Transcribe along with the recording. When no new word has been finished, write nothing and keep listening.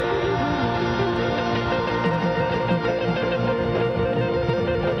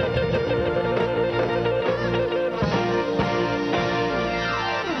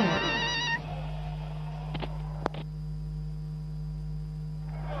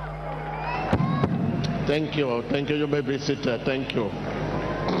Thank you. Thank you. You may be seated. Thank you.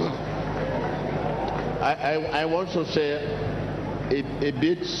 I want to say a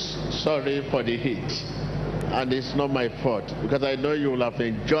bit sorry for the heat, and it's not my fault because I know you will have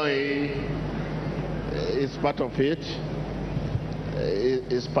enjoyed. It's part of it.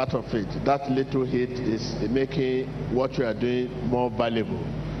 It's part of it. That little heat is making what you are doing more valuable,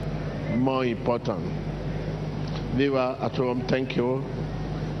 more important. Viewer at home, thank you.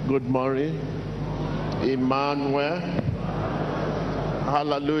 Good morning. Emmanuel.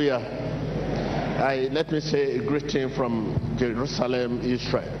 Hallelujah. Let me say a greeting from Jerusalem,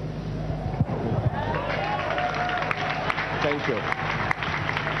 Israel. Thank you.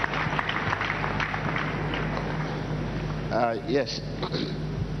 Yes.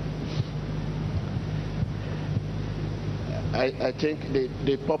 I think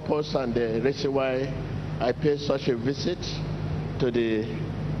the purpose and the reason why I paid such a visit to the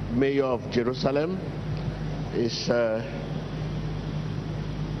mayor of Jerusalem is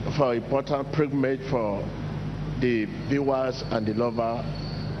for important pilgrimage for the viewers and the lover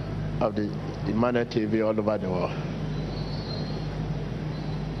of the Emmanuel TV all over the world.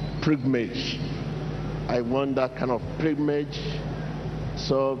 Pilgrimage. I want that kind of pilgrimage,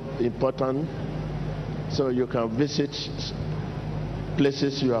 so important, so you can visit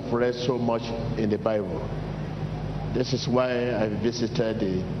places you have read so much in the Bible. This is why I visited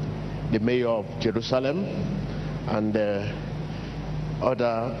the mayor of Jerusalem and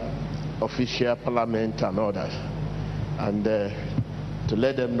other official parliament and others, and to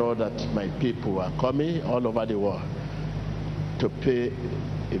let them know that my people are coming all over the world to pay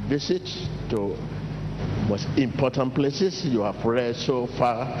a visit to most important places you have read so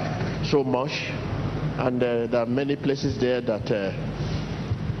far, so much, and there are many places there that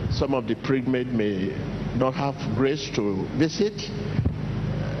some of the pilgrims may not have grace to visit.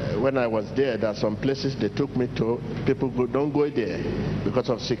 When I was there are some places they took me to, people don't go there because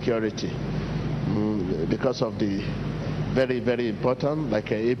of security, because of the very, very important,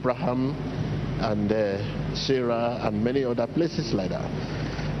 like Abraham and Sarah and many other places like that.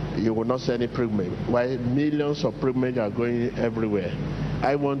 You will not see any pilgrimage. Why millions of pilgrims are going everywhere?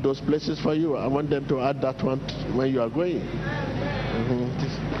 I want those places for you. I want them to add that one when you are going.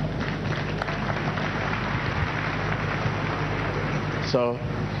 So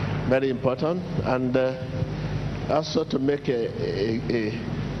very important, and also to make a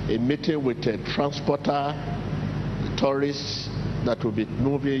meeting with a transporter, tourists that will be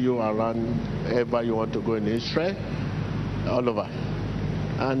moving you around wherever you want to go in Israel, all over.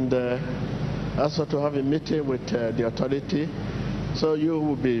 And also to have a meeting with the authority, so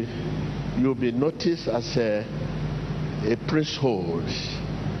you'll be noticed as a priesthood,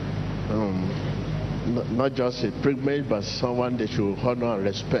 not just a pilgrimage, but someone they should honor and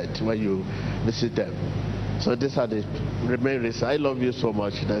respect when you visit them. So these are the main reasons. I love you so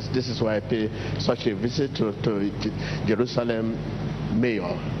much. This is why I pay such a visit to Jerusalem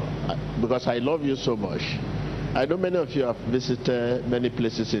mayor, because I love you so much. I know many of you have visited many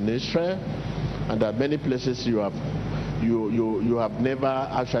places in Israel, and there are many places you have never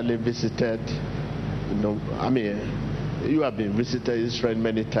actually visited. I mean, you have been visited Israel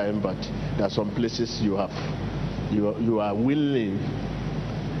many times, but there are some places you are willing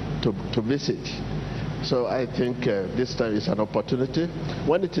to visit. So I think this time is an opportunity.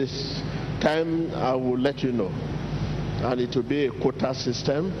 When it is time, I will let you know, and it will be a quota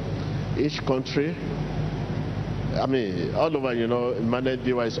system. Each country, I mean, all over, Emmanuel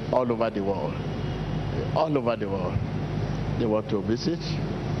TV is all over the world. All over the world. They want to visit.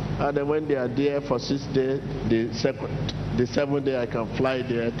 And then when they are there for 6 days, the 7th day I can fly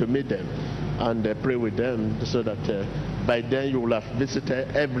there to meet them and pray with them, so that by then you will have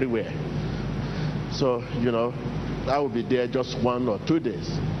visited everywhere. So, I will be there just 1 or 2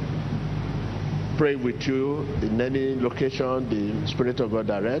 days. Pray with you in any location the Spirit of God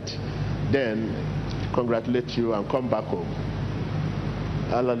direct. Then congratulate you and come back home.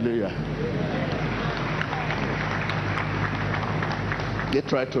 Hallelujah. They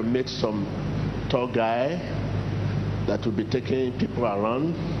try to meet some tour guy that will be taking people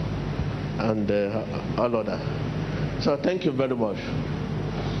around and all of that. So thank you very much.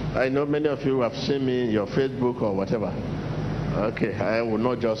 I know many of you have seen me in your Facebook or whatever. Okay, I will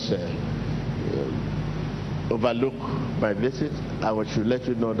not just overlook my visit. I should let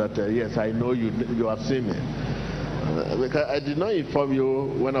you know that yes, I know you have seen me. Because I did not inform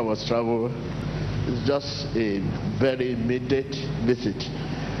you when I was traveling. It's just a very immediate visit.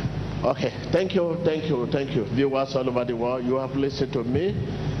 Okay, thank you. Viewers all over the world, you have listened to me.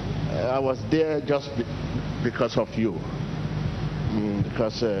 I was there just because of you.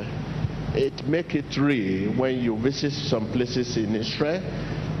 Because it make it real when you visit some places in Israel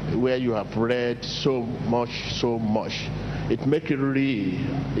where you have read so much. It make it real.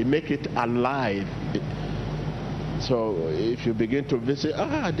 It make it alive. So if you begin to visit,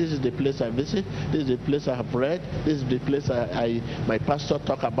 this is the place I visit, this is the place I have read, this is the place my pastor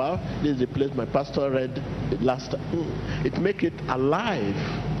talk about, this is the place my pastor read last time. It make it alive.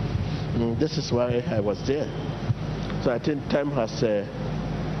 This is why I was there. So I think time has,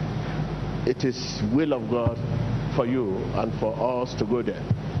 it is will of God for you and for us to go there.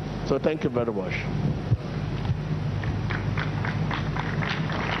 So thank you very much.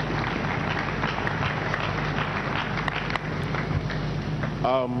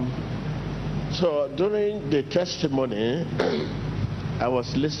 So during the testimony, I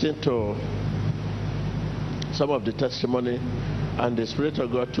was listening to some of the testimony, and the Spirit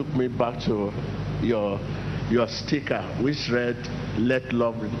of God took me back to your sticker, which read, "Let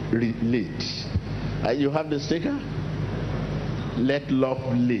love lead." You have the sticker? Let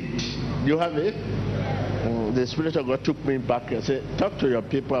love lead. You have it? The Spirit of God took me back and said, talk to your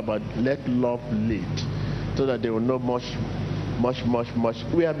people about let love lead, so that they will know much.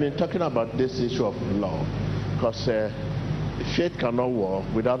 We have been talking about this issue of love, because faith cannot work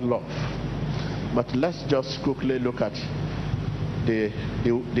without love. But let's just quickly look at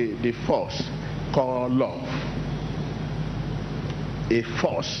the force called love. A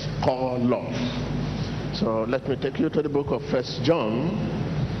force called love. So let me take you to the book of 1 John.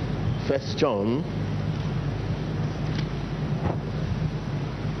 1 John.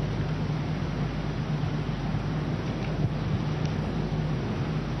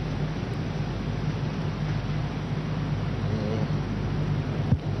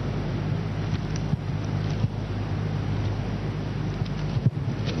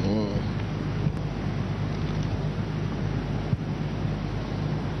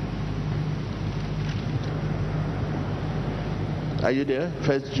 Are you there?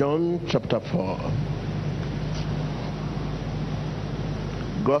 1 John chapter 4.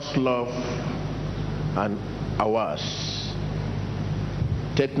 God's love and ours.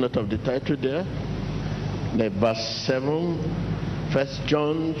 Take note of the title there. The verse 7. 1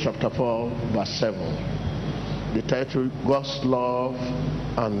 John chapter 4 verse 7. The title, God's love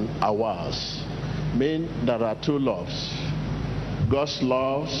and ours. Mean there are two loves. God's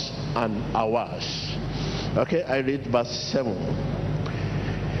loves and ours. Okay, I read verse 7.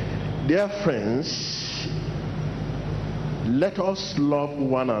 Dear friends, let us love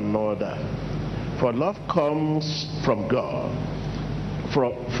one another, for love comes from God.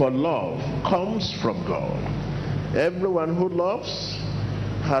 For love comes from God. Everyone who loves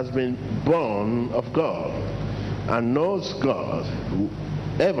has been born of God and knows God.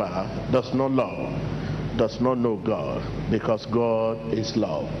 Whoever does not love does not know God, because God is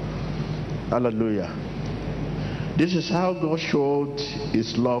love. Hallelujah. This is how God showed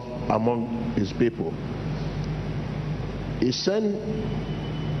his love among his people. He sent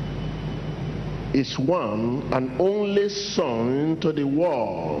his one and only Son into the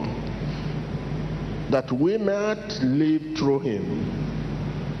world, that we might live through him.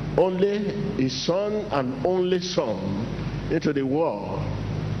 Only his Son and only Son into the world,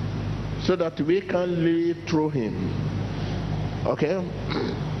 so that we can live through him. Okay?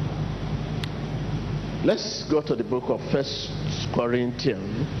 Let's go to the book of 1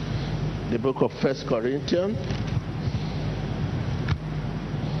 Corinthians. The book of 1 Corinthians.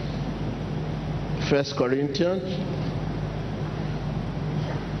 1 Corinthians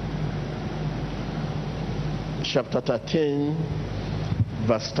chapter 13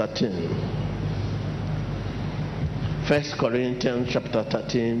 verse 13. 1 Corinthians chapter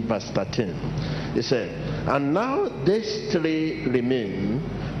 13 verse 13. He said, and now these three remain,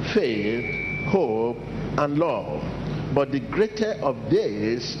 faith, hope, and love. But the greater of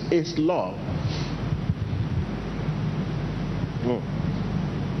these is love.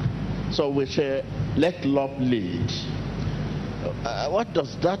 So we say, let love lead. What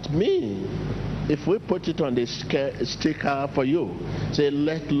does that mean? If we put it on the sticker for you, say,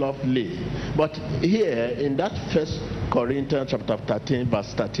 let love lead. But here in that 1 Corinthians chapter 13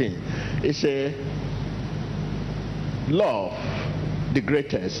 verse 13, it says, love, the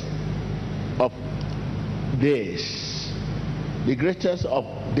greatest of this, the greatest of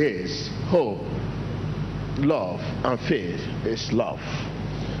this, hope, love, and faith is love.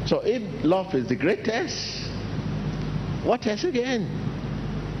 So if love is the greatest, what else again?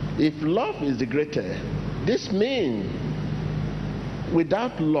 If love is the greatest, this means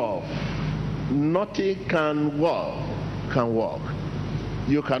without love, nothing can work.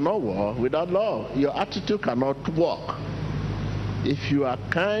 You cannot walk without love. Your attitude cannot walk. If you are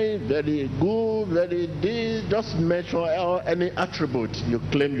kind, very good, very this, just mention any attribute you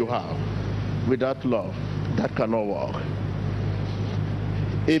claim you have. Without love, that cannot work.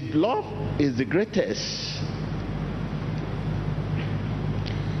 If love is the greatest,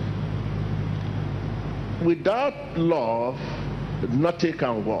 without love, nothing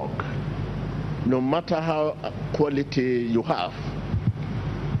can work. No matter how quality you have,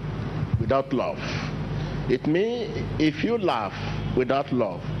 without love. It means if you laugh without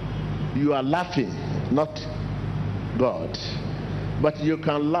love, you are laughing, not God. But you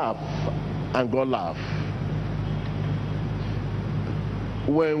can laugh and God laugh.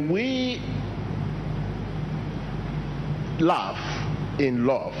 When we laugh in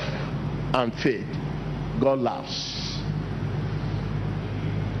love and faith, God laughs.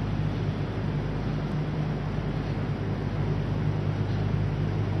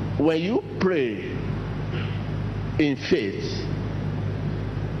 When you pray in faith,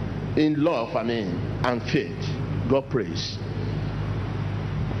 in love, and faith, God prays.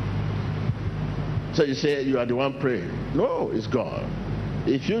 So you say you are the one praying. No, it's God.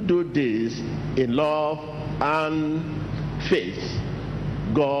 If you do this in love and faith,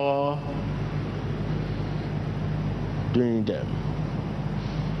 God doing them.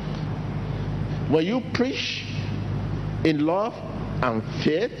 When you preach in love and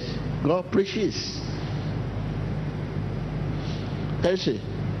faith, God preaches. Can you see?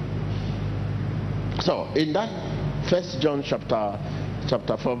 So in that 1 John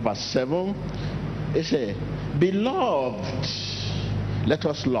chapter 4 verse 7, it says, beloved, let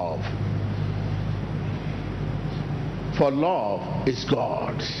us love, for love is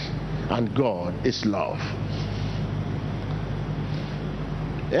God, and God is love.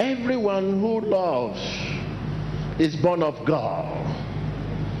 Everyone who loves is born of God.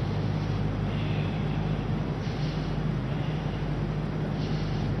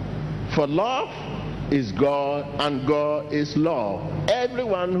 For love is God, and God is love.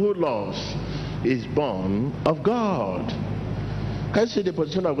 Everyone who loves is born of God. Can you see the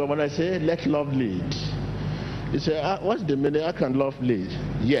position of God when I say let love lead? You say, what's the meaning? How can love lead?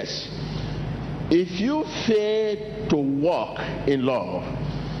 Yes. If you fail to walk in love,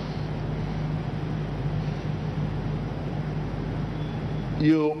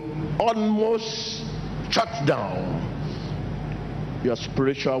 you almost shut down your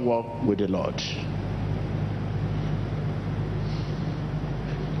spiritual walk with the Lord.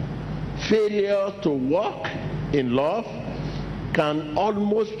 Failure to walk in love can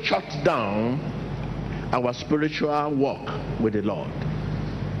almost shut down our spiritual walk with the Lord.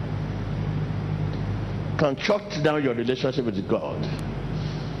 Can shut down your relationship with God.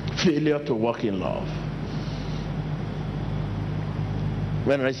 Failure to walk in love.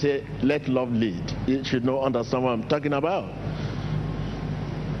 When I say let love lead, you should know, understand what I'm talking about.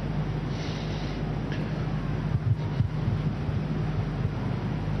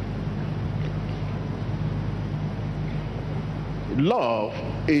 Love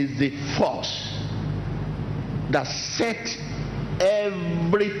is the force that sets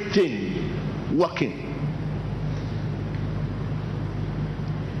everything working.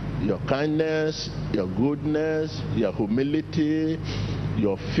 Your kindness, your goodness, your humility,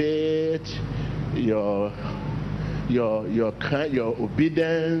 your faith, your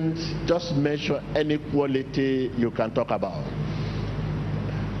obedience. Just measure any quality you can talk about.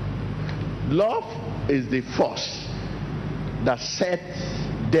 Love is the force that sets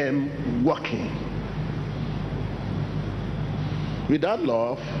them working. Without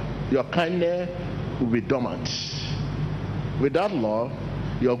love, your kindness will be dormant. Without love,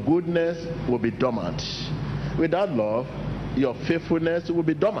 your goodness will be dormant. Without love, your faithfulness will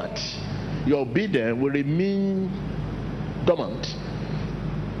be dormant. Your obedience will remain dormant.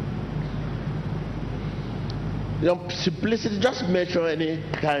 Your simplicity, just measure any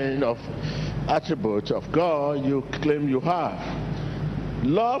kind of attribute of God you claim you have.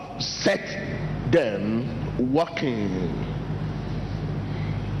 Love set them working.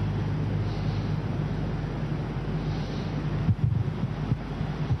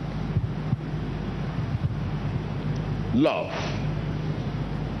 Love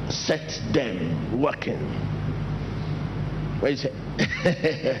set them working. What you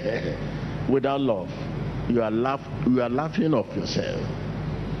say? Without love, you are laughing off yourself.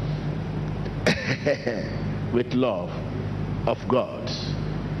 With love of God,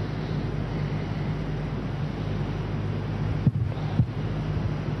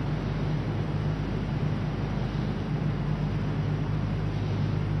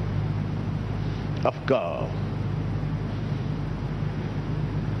 of God.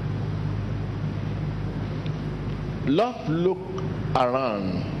 Love look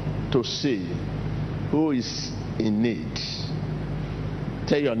around to see who is in need.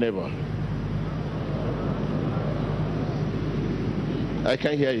 Tell your neighbor. I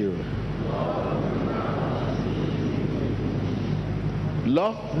can't hear you.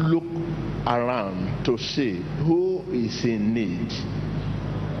 Love look around to see who is in need.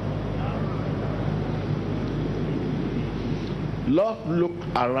 Love look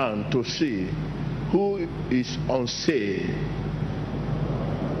around to see who is on sale.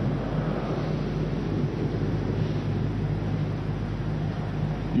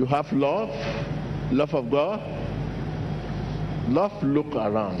 You have love of God. Love look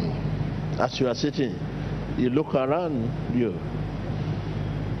around. As you are sitting, you look around you.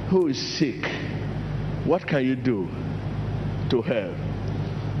 Who is sick? What can you do to help?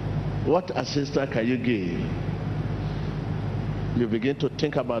 What assistance can you give? You begin to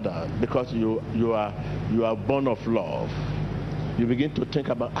think about that because you are born of love. You begin to think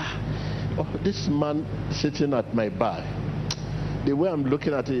about this man sitting at my back. The way I'm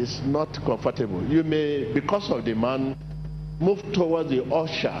looking at it is not comfortable. You may, because of the man, move towards the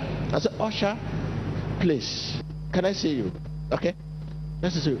usher. I said, usher, please, can I see you? Okay.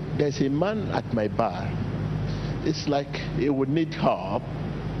 There's a man at my bar. It's like he would need help,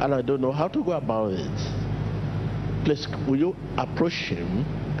 and I don't know how to go about it. Please, will you approach him?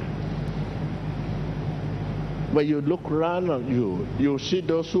 When you look around on you see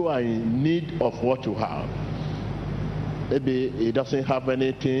those who are in need of what you have. Maybe he doesn't have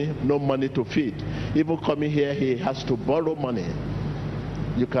anything, no money to feed. Even coming here, he has to borrow money.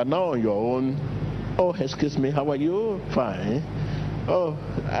 You can now on your own. Oh, excuse me, how are you? Fine. Oh,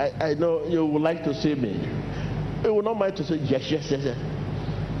 I know you would like to see me. You would not mind to say yes.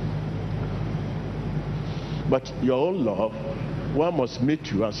 But your own love, one must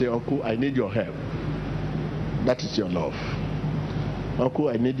meet you and say, Uncle, I need your help. That is your love. Uncle,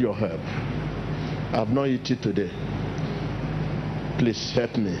 I need your help. I have not eaten today. Please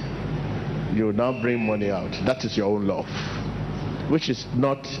help me. You will now bring money out. That is your own love, which is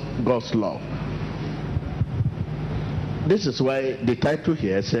not God's love. This is why the title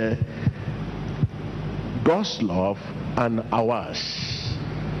here says God's love and ours.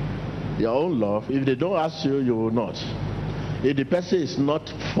 Your own love, if they don't ask you, you will not. If the person is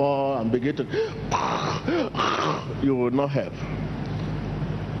not for and begin to you will not help.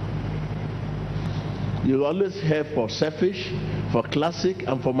 You always help for selfish, for classic,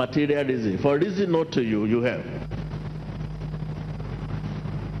 and for material reason. For reason not to you, you help.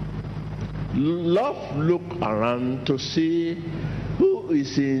 Love look around to see who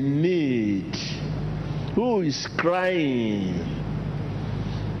is in need, who is crying,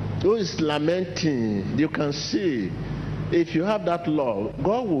 who is lamenting. You can see, if you have that love,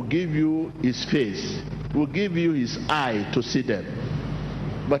 God will give you his face, will give you his eye to see them.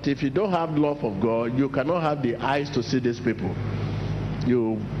 But if you don't have love of God, you cannot have the eyes to see these people.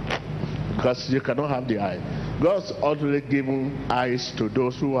 Because you cannot have the eye. God's already given eyes to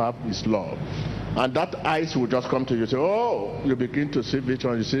those who have his love. And that eyes will just come to you and say, oh, you begin to see which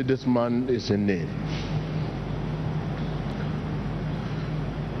one. You see this man is in need.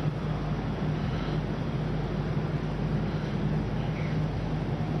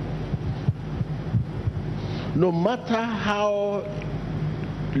 No matter how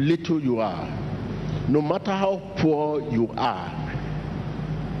little you are, no matter how poor you are,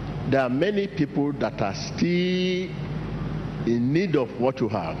 there are many people that are still in need of what you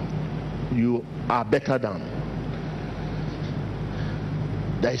have. You are better than.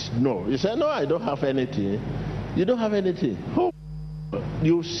 There is no. You say, no, I don't have anything. You don't have anything. Who?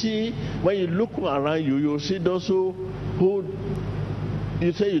 You see, when you look around you, you see those who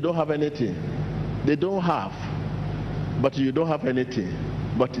you say you don't have anything. They don't have, but you don't have anything.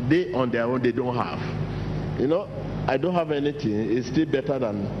 But they on their own, they don't have. You know, I don't have anything is still better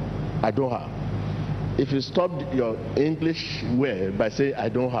than I don't have. If you stop your English word by saying I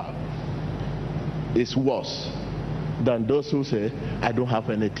don't have, it's worse than those who say I don't have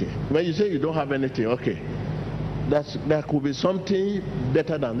anything. When you say you don't have anything, okay, there could be something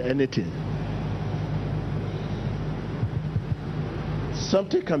better than anything.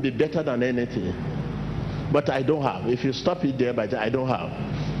 Something can be better than anything, but I don't have. If you stop it there by I don't have,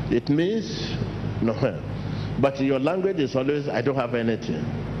 it means no. But your language is always I don't have anything.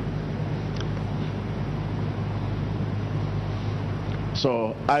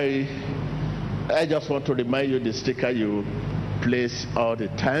 So I just want to remind you the sticker you place all the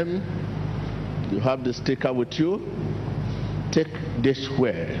time. You have the sticker with you. Take this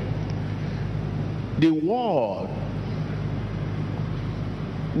word. The world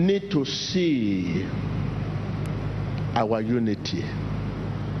need to see our unity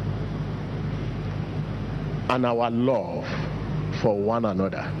and our love for one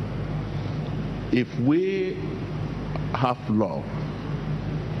another. If we have love,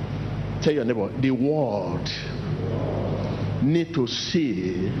 tell your neighbor, the world need to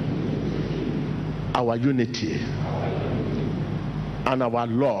see our unity and our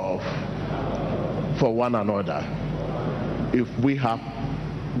love for one another if we have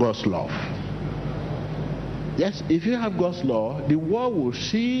God's love. Yes, if you have God's law, the world will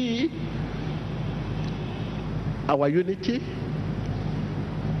see our unity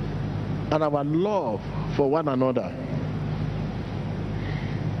and our love for one another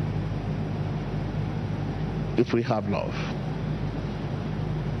if we have love.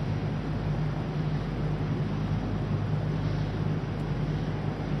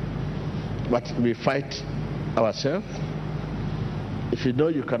 But we fight ourselves. If you know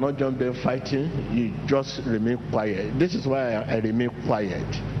you cannot jump there fighting, you just remain quiet. This is why I remain quiet,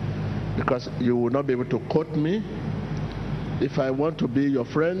 because you will not be able to quote me. If I want to be your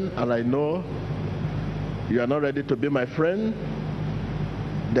friend and I know you are not ready to be my friend,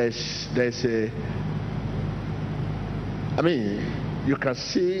 there's a, I mean, you can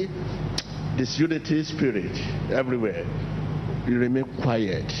see this unity spirit everywhere. You remain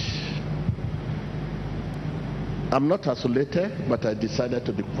quiet. I'm not isolated, but I decided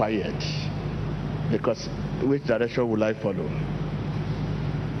to be quiet, because which direction will I follow?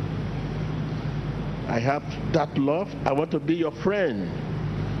 I have that love. I want to be your friend.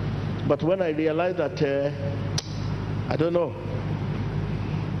 But when I realize that, I don't know,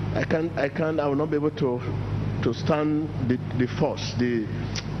 I will not be able to stand the force,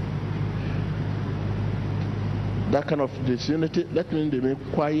 that kind of disunity. Let me remain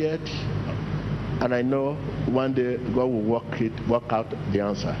quiet, and I know one day God will work out the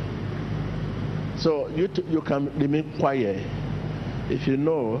answer. So you can remain quiet if you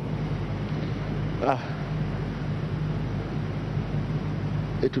know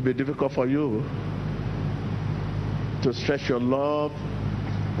it will be difficult for you to stretch your love.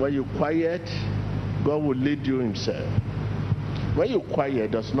 When you're quiet, God will lead you himself. When you're quiet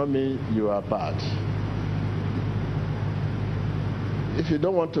does not mean you are bad. If you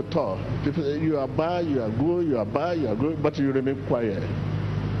don't want to talk, people say you are bad, you are good, you are bad, you are good, but you remain quiet.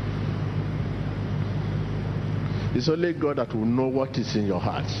 It's only God that will know what is in your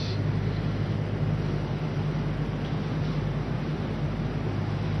heart.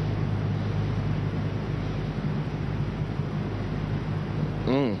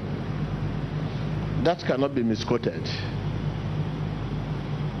 That cannot be misquoted.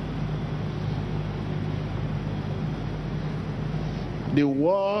 The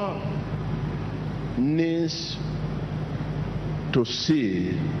world needs to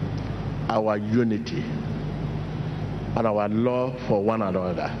see our unity and our love for one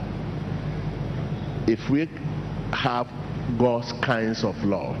another. If we have God's kinds of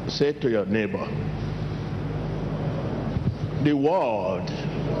love, say to your neighbor, the world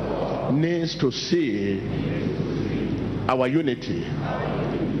needs to see our unity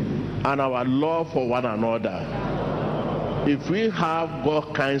and our love for one another. If we have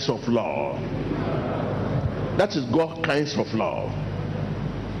God kinds of love, that is God kinds of love.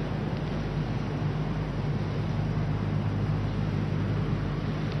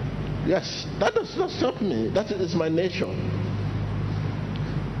 Yes, that does not stop me. That is my nature.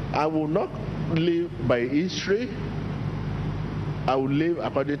 I will not live by history. I will live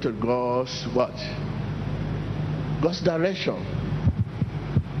according to God's what? God's direction.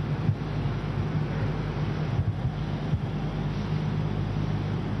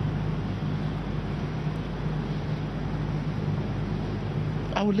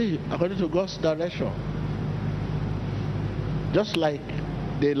 I will live according to God's direction. Just like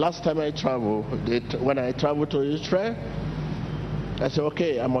the last time I traveled, when I traveled to Israel, I said,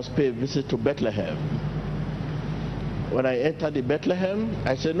 okay, I must pay a visit to Bethlehem. When I entered the Bethlehem,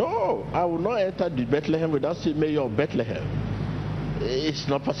 I said, no, I will not enter the Bethlehem without seeing Mayor of Bethlehem. It's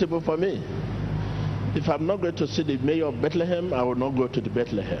not possible for me. If I'm not going to see the Mayor of Bethlehem, I will not go to the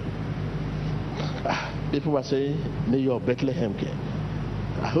Bethlehem. People were saying, Mayor of Bethlehem came.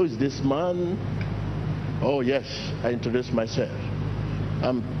 Who is this man? Oh yes, I introduced myself.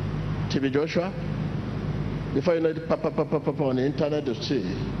 I'm T.B. Joshua. Before you know it, on the internet to see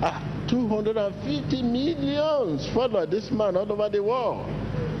 250 million follow this man all over the world.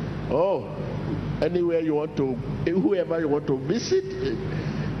 Oh, anywhere you want to, whoever you want to visit,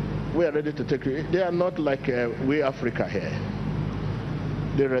 we are ready to take you. They are not like we Africa here.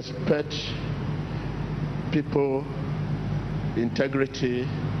 They respect people, integrity,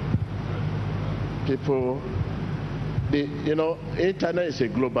 people internet is a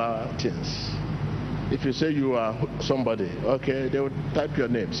global thing. If you say you are somebody, okay, they will type your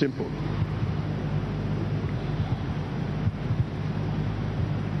name, simple.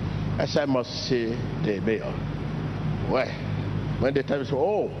 As I must say, the mayor. Why? When they type, say,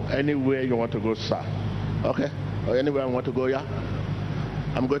 oh, anywhere you want to go, sir. Okay, or anywhere I want to go, yeah.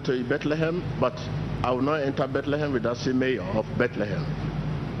 I'm going to Bethlehem, but I will not enter Bethlehem without seeing mayor of Bethlehem.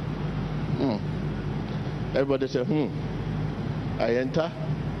 Everybody say, I enter.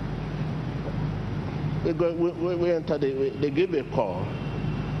 We enter, they give a call.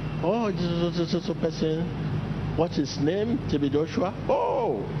 Oh, this is a person. What's his name? TB Joshua.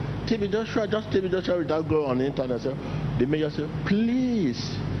 Oh, TB Joshua, just TB Joshua without going on the internet. So the mayor said,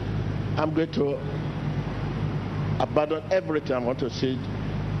 please, I'm going to abandon everything. I want to see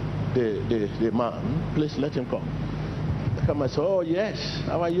the man. Please let him come. I come and say, oh yes,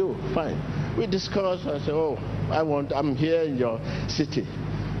 how are you? Fine. We discuss. I say, oh, I'm here in your city,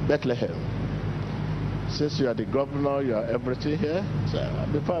 Bethlehem. Since you are the governor, you are everything here. So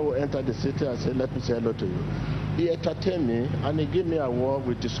before I will enter the city, I said, let me say hello to you. He entertained me and he gave me a word.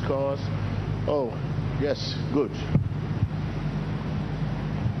 We discussed. Oh, yes, good.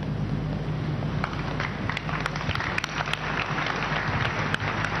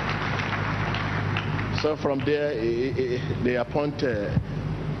 So from there, they appoint a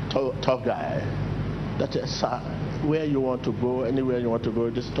tough guy. That is, sir, where you want to go, anywhere you want to go,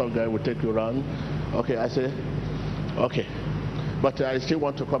 this tough guy will take you around. Okay, I say, okay. But I still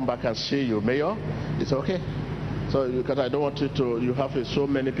want to come back and see you, Mayor. It's okay. So, because I don't want you to, you have so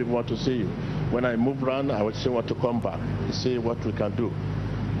many people want to see you. When I move around, I would still want to come back and see what we can do.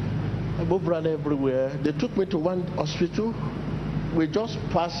 I moved around everywhere. They took me to one hospital. We just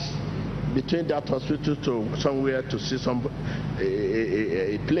passed between that hospital to somewhere to see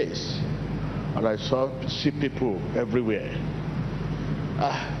a place. And I see people everywhere.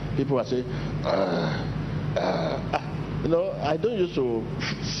 People are saying, I don't used to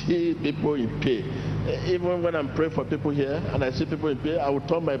see people in pain. Even when I'm praying for people here and I see people in pain, I will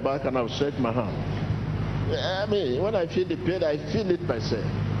turn my back and I will shake my hand. I mean, when I feel the pain, I feel it myself.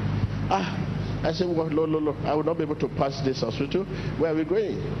 I say, well, no, I will not be able to pass this hospital. Where are we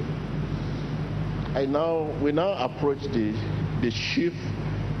going? We now approach the chief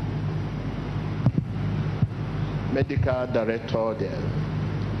medical director there.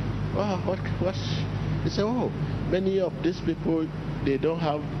 Wow, he said, oh, many of these people, they don't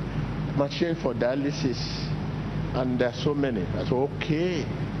have machine for dialysis, and there are so many. I said, okay.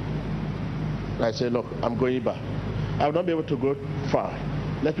 I said, look, I'm going back. I will not be able to go far.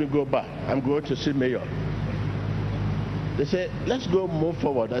 Let me go back. I'm going to see Mayor. They said, let's go move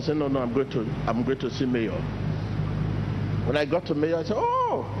forward. I said, no, I'm going to see Mayor. When I got to Mayor, I said,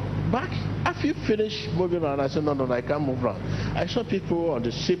 oh, back. Have you finished moving around? I said, no, I can't move around. I saw people on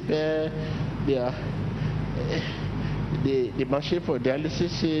the ship there. The machine for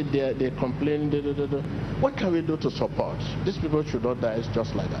dialysis, they're complaining. What can we do to support? These people should not die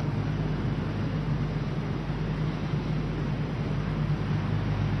just like that.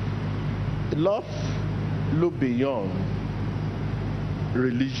 Love look beyond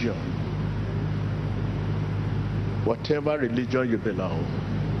religion. Whatever religion you belong.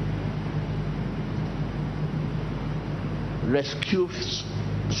 Rescue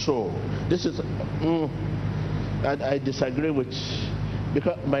soul. This is I disagree with,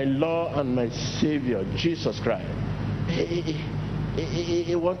 because my Lord and my Savior Jesus Christ,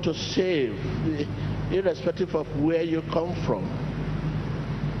 he wants to save irrespective of where you come from.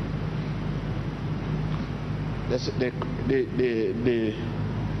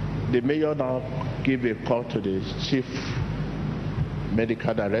 The mayor now give a call to the chief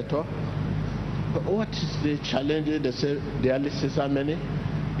medical director. But what is the challenge? They say dialysis, how many?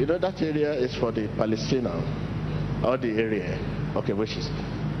 You know, that area is for the Palestinian, or the area. Okay, which is,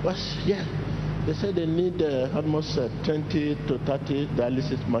 yeah. They say they need almost 20 to 30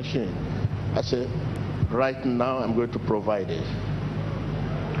 dialysis machine. I said, right now I'm going to provide it.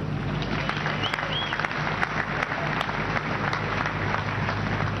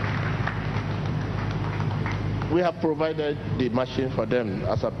 We have provided the machine for them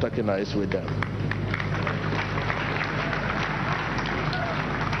as I'm talking now, is with them.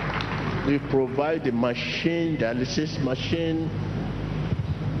 We provide the machine, dialysis machine,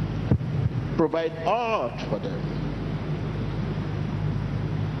 provide art for them.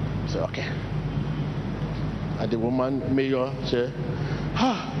 So, okay. And the woman, mayor, said,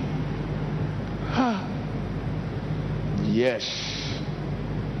 yes.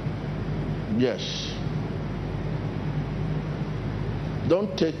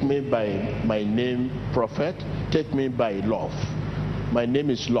 Don't take me by my name, prophet. Take me by love. My name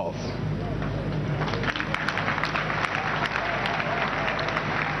is love.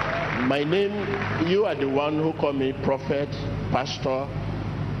 My name, you are the one who call me prophet, pastor,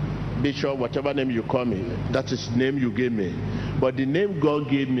 bishop, whatever name you call me. That is the name you gave me. But the name God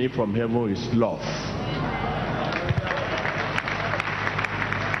gave me from heaven is love.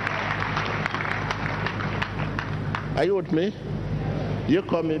 Are you with me? You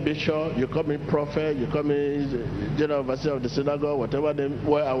call me bishop, you call me prophet, you call me general overseer of the synagogue, whatever name,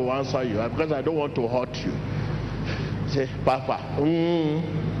 where I will answer you, because I don't want to hurt you. Say, Papa.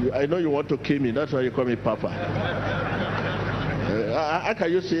 I know you want to kill me, that's why you call me Papa. How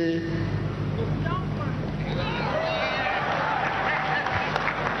can you say?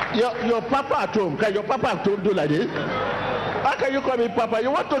 Your Papa at home, can your Papa at home do like this? How can you call me Papa?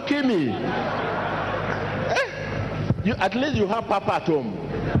 You want to kill me? At least you have Papa at home.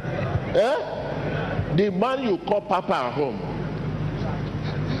 The man you call Papa at home.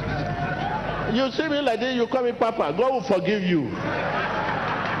 You see me like this, you call me Papa. God will forgive you.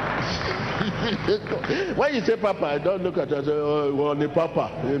 When you say Papa, I don't look at you and say, oh, well, the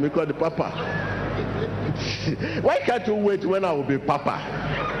Papa. You call the Papa. Why can't you wait when I will be Papa?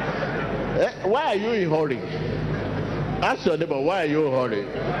 Why are you in a hurry? Ask your neighbor, why are you in a hurry?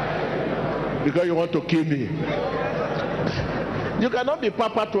 Because you want to kill me. You cannot be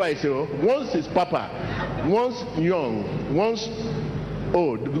Papa twice. Once is Papa, once young, once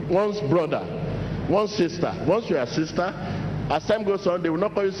old, once brother, once sister. Once you are sister, as time goes on, they will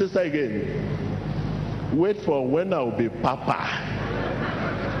not call you sister again. Wait for when I will be Papa.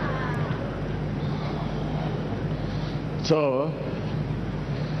 So,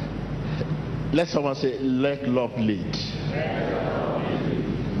 let someone say, let love lead.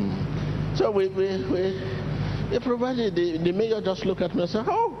 So we provided the mayor just look at me and say,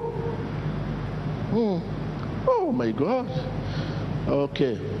 oh my God.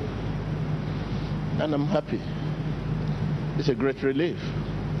 Okay. And I'm happy. It's a great relief.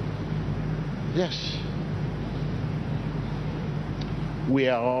 Yes. We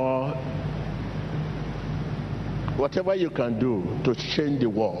are all, whatever you can do to change the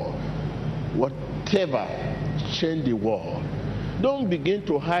world, whatever, change the world. Don't begin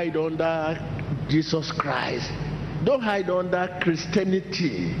to hide under Jesus Christ. Don't hide under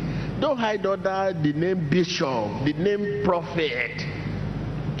Christianity. Don't hide under the name bishop, the name prophet.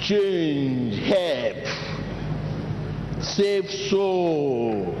 Change, help, save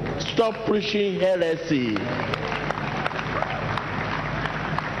soul. Stop preaching heresy.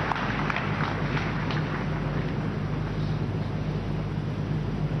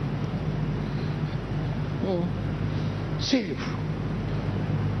 Save.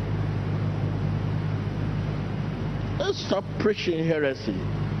 Let's stop preaching heresy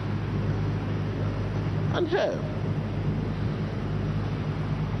and help.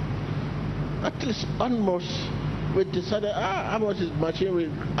 At least almost we decided how much is machine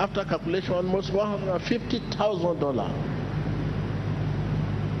with after calculation almost $150,000.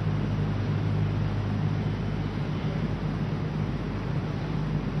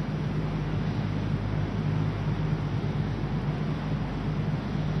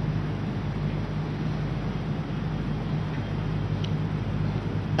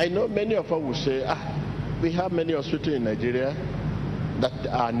 I know many of us will say, we have many hospitals in Nigeria that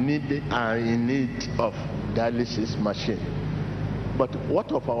are in need of dialysis machine. But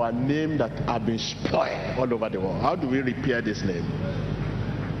what of our name that have been spoiled all over the world? How do we repair this name?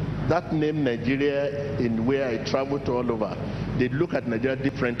 That name Nigeria, in where I travel to all over, they look at Nigeria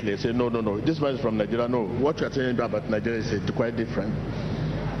differently. They say, no, this man is from Nigeria. No, what you are saying about Nigeria is quite different.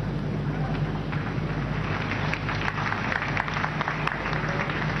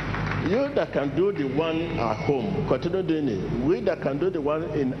 You that can do the one at home, continue doing it. We that can do the one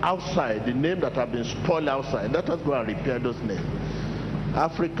in outside, the name that have been spoiled outside, let us go and repair those names.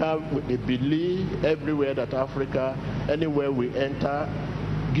 Africa, we believe everywhere that Africa, anywhere we enter,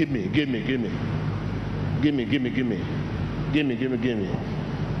 give me.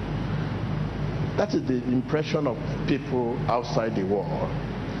 That is the impression of people outside the world.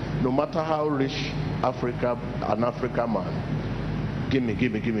 No matter how rich Africa, an African man, give me.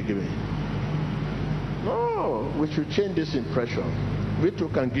 No, we should change this impression. We too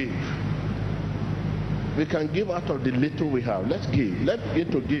can give. We can give out of the little we have. Let's give. Let's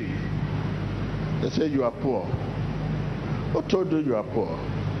begin to give. They say you are poor. Who told you you are poor?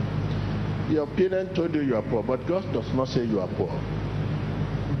 Your parents told you you are poor, but God does not say you are poor.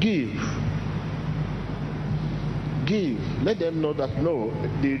 Give. Let them know that no,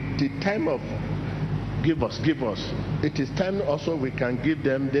 the time of Give us, give us. It is time also we can give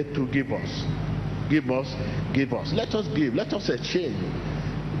them, they to give us. Give us, give us. Let us give, let us exchange.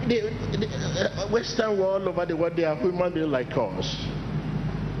 The Western world, all over the world, they are human beings like us.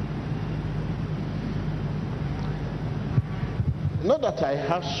 Not that I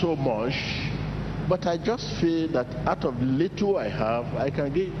have so much, but I just feel that out of little I have, I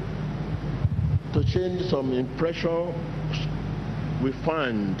can give to change some impression we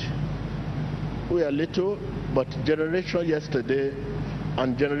find. We are little, but generation yesterday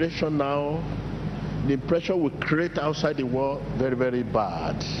and generation now, the impression we create outside the world, very, very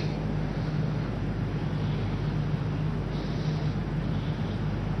bad.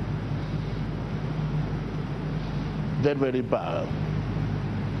 Very, very bad.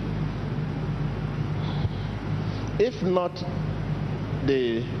 If not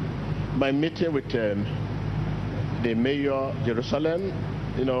my meeting with the mayor Jerusalem,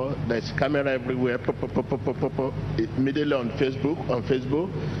 you know, there's camera everywhere, immediately on Facebook,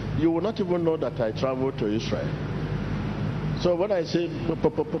 you will not even know that I traveled to Israel. So when I say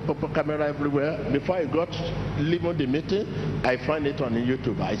camera everywhere, before I got leaving the meeting, I find it on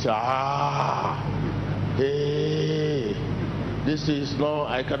YouTube. I say, hey, this is no,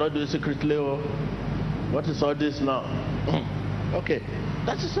 I cannot do it secretly. What is all this now? Okay,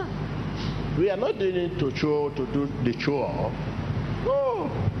 that is it. We are not doing it to do the chore. No.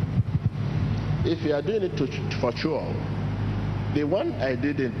 If you are doing it for sure, the one I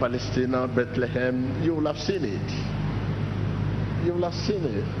did in Palestine, Bethlehem, you will have seen it. You will have seen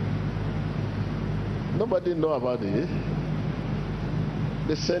it. Nobody know about it.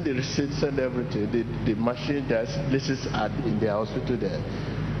 They send the receipt, send everything. The machine does. This is in the hospital there.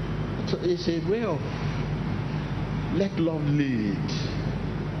 So it's a way of let love lead.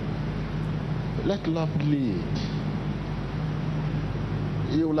 Let love lead.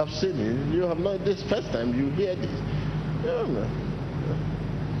 You will have seen it. You have not this first time you hear this.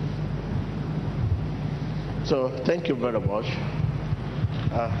 So thank you very much.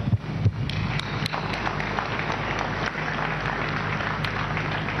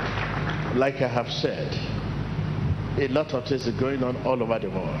 Like I have said, a lot of things are going on all over the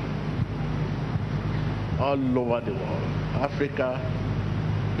world. All over the world. Africa,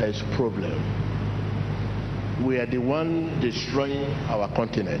 there is a problem. We are the one destroying our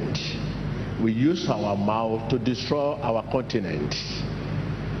continent. We use our mouth to destroy our continent.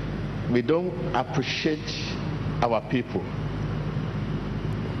 We don't appreciate our people.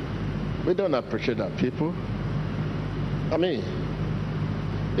 We don't appreciate our people. I mean,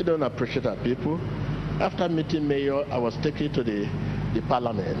 we don't appreciate our people. After meeting mayor, I was taken to the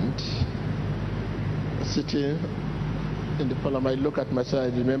parliament. Sitting in the parliament, I look at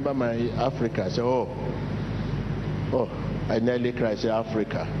myself, I remember my Africa. I say, oh, I nearly cried. I say,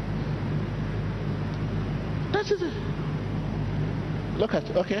 Africa. That is it. Look at,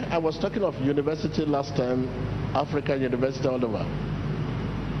 okay, I was talking of university last time, African university all over.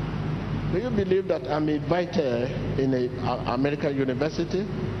 Do you believe that I'm invited in an American university,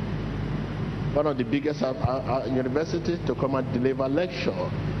 one of the biggest universities, to come and deliver a lecture?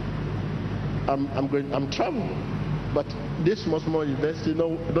 I'm traveling, but this small university,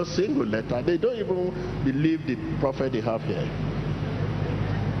 no single letter. They don't even believe the prophet they have here.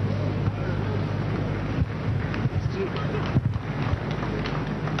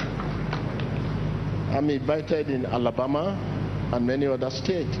 I'm invited in Alabama and many other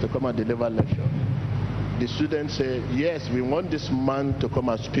states to come and deliver a lecture. The students say, yes, we want this man to come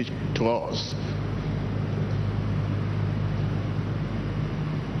and speak to us.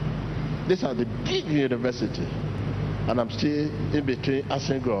 These are the big university, and I'm still in between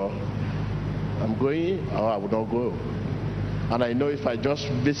asking God, I'm going or I will not go. And I know if I just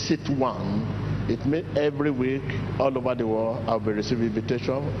visit one, it means every week all over the world I'll be receiving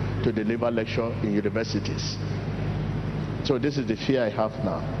invitation to deliver lecture in universities. So this is the fear I have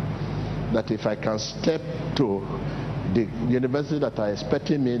now, that if I can step to the university that are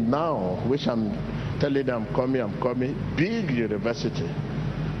expecting me now, which I'm telling them I'm coming, big university,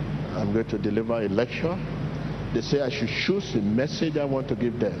 I'm going to deliver a lecture. They say I should choose the message I want to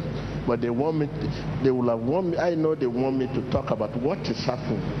give them. But they want me, they will have want me, I know they want me to talk about what is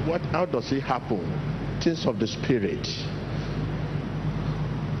happening. How does it happen? Things of the spirit.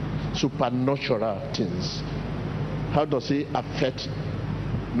 Supernatural things. How does it affect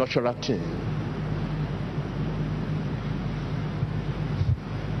natural things?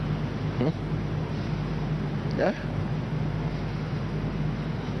 Yeah?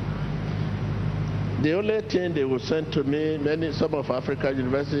 The only thing they will send to me, some of African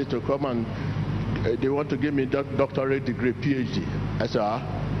universities to come and they want to give me doctorate degree, PhD. I said,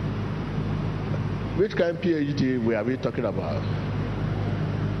 Which kind of PhD are we talking about?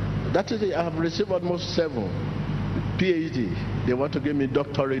 That is it. I have received almost 7 PhD. They want to give me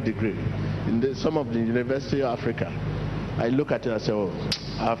doctorate degree in some of the University of Africa. I look at it and say, oh,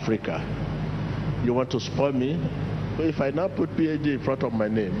 Africa, you want to spoil me? But if I now put PhD in front of my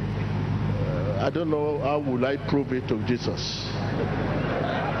name, I don't know how will I prove it to Jesus.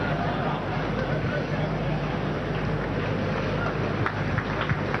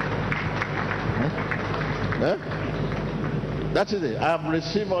 Huh? That is it. I have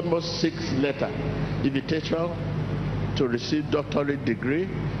received almost 6 letters, invitation to receive doctorate degree,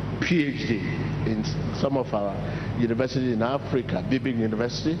 PhD in some of our universities in Africa, big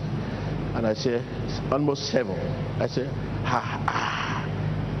university. And I say, almost 7. I say,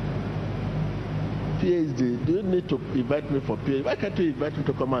 PhD, do you need to invite me for PhD? Why can't you invite me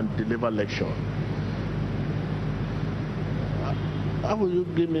to come and deliver lecture? How will you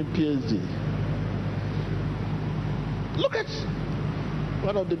give me PhD? Look at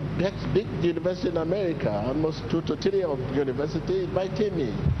one of the big universities in America, almost 2 to 3 of universities invited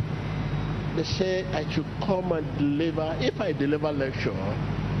me. They say I should come and deliver. If I deliver lecture,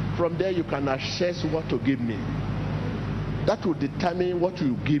 from there you can assess what to give me. That will determine what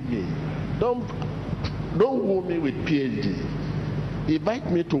you give me. Don't woo me with PhD.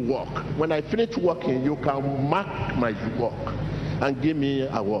 Invite me to work. When I finish working, you can mark my work and give me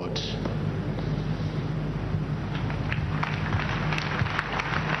an award.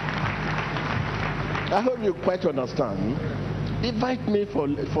 I hope you quite understand. Invite me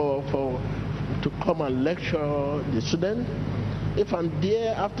to come and lecture the student. If I'm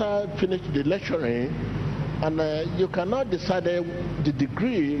there after finish the lecturing, and you cannot decide the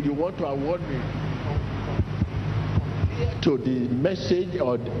degree you want to award me to the message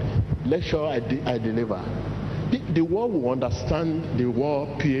or the lecture I deliver, the world will understand the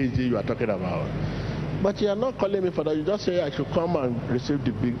word PhD you are talking about. But you are not calling me for that. You just say I should come and receive the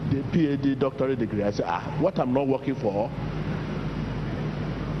PhD doctorate degree. I say, what I'm not working for?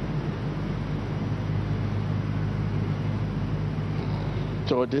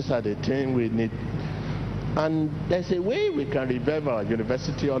 So these are the things we need. And there's a way we can revive our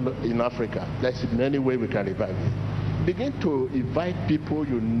university in Africa. There's many ways we can revive it. Begin to invite people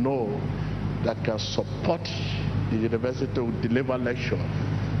you know that can support the university to deliver lecture.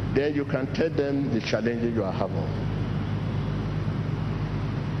 Then you can tell them the challenges you are having.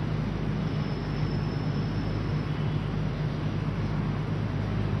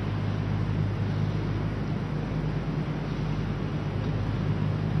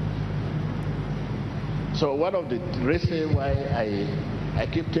 So one of the reasons why I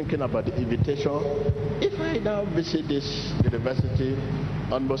keep thinking about the invitation, if I now visit this university,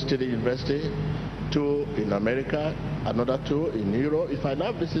 almost 3 university, 2 in America, another 2 in Europe, if I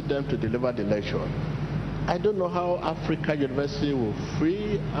now visit them to deliver the lecture, I don't know how Africa University will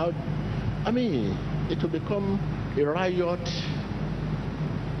free out. I mean, it will become a riot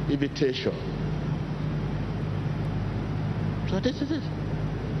invitation. So this is it.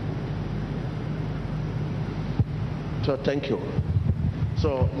 So thank you.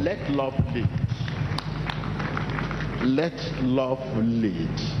 So let love lead. Let love lead.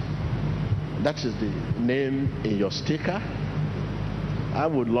 That is the name in your sticker. I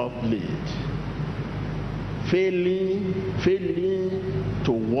would love lead. Failing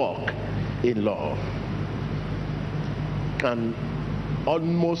to walk in love can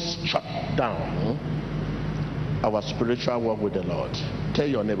almost shut down our spiritual walk with the Lord. Tell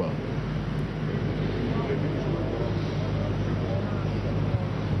your neighbor.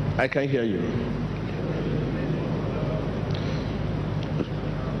 I can hear you.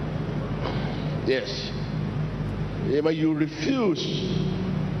 Yes. But you refuse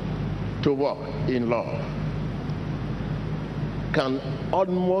to walk in love can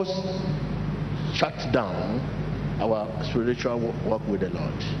almost shut down our spiritual walk with the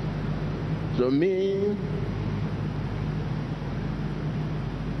Lord. So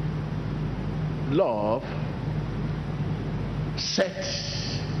love sets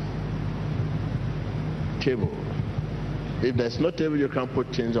table. If there's no table, you can't put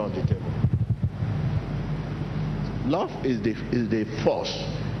things on the table. Love is the force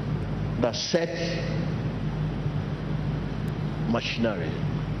that sets machinery.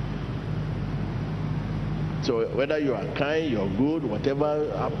 So whether you are kind, you're good,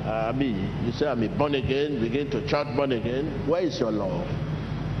 whatever, I mean, you say I'm born again, begin to chant born again. Where is your love?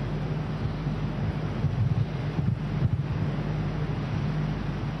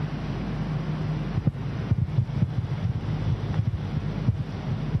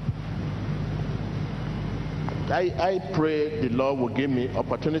 I pray the Lord will give me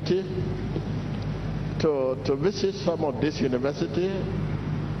opportunity to visit some of this university.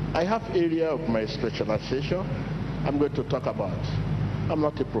 I have area of my specialization I'm going to talk about. I'm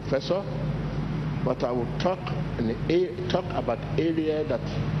not a professor, but I will talk about area that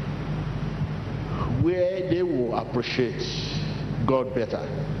where they will appreciate God better.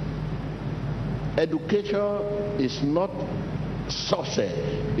 Education is not success,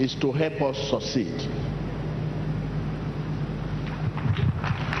 it's to help us succeed.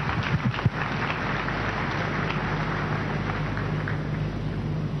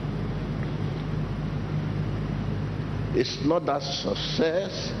 It's not that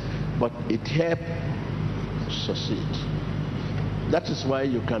success, but it helps succeed. That is why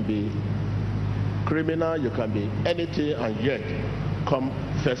you can be criminal, you can be anything, and yet come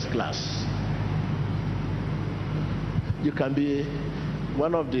first class. You can be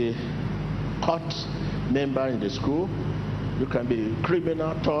one of the court member in the school. You can be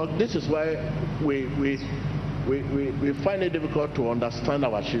criminal talk. This is why we find it difficult to understand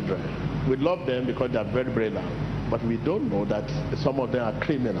our children. We love them because they are very brilliant. But we don't know that some of them are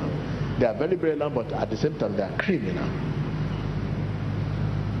criminal. They are very brilliant, but at the same time they are criminal.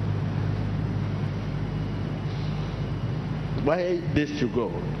 Why this should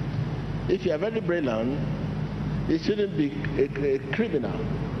go? If you are very brilliant, it shouldn't be a criminal.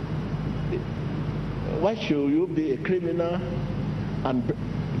 Why should you be a criminal and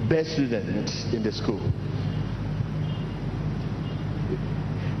best student in the school?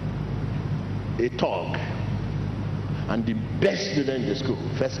 A thug and the best student in the school,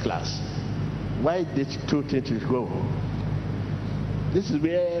 first class. Why these two things will go? This is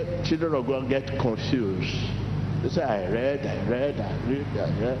where children of God get confused. They say, I read.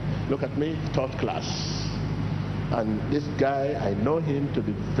 Look at me, third class. And this guy, I know him to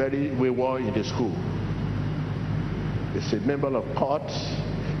be very wayward in the school. He's a member of court,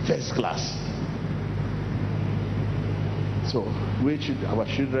 first class. So our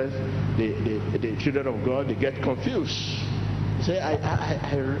children, the children of God, they get confused. They say,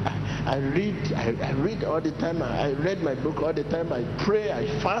 I read all the time. I read my book all the time. I pray, I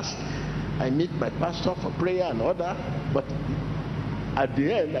fast. I meet my pastor for prayer and all that. But at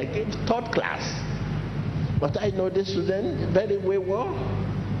the end, I get third class. But I know this student very well.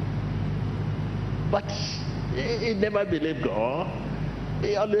 But he never believed God.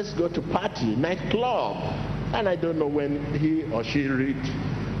 He always go to party, nightclub. And I don't know when he or she read.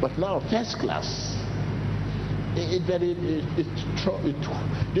 But now, first class.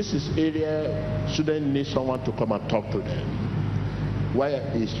 This is area students need someone to come and talk to them. Why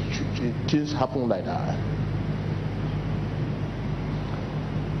is things happen like that?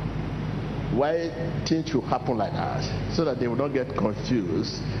 Why things should happen like that? So that they will not get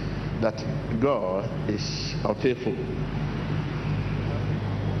confused that God is unfaithful.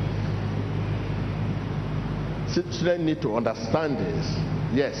 Students need to understand this.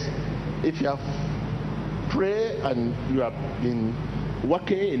 Yes, if you have prayed and you have been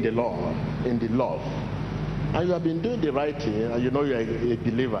working in the law, in the love, and you have been doing the right thing, and you know you are a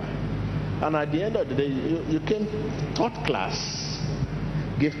believer, and at the end of the day you came third class,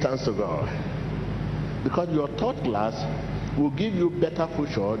 give thanks to God, because your third class will give you better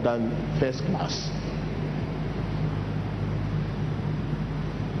future than first class.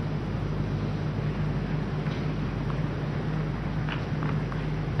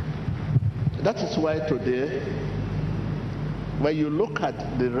 That is why today, when you look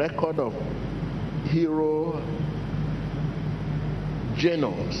at the record of hero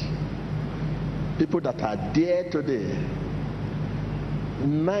generals, people that are there today,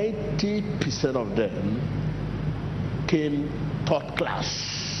 90% of them came third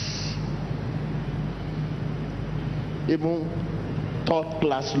class. Even third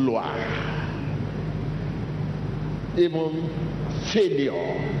class lower. Even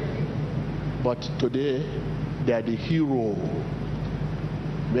failure. But today, they are the hero.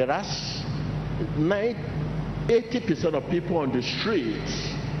 Whereas 80% of people on the street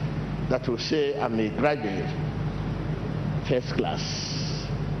that will say, I'm a graduate, first class.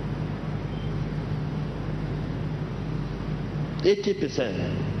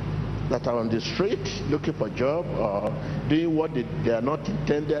 80% that are on the street looking for a job or doing what they are not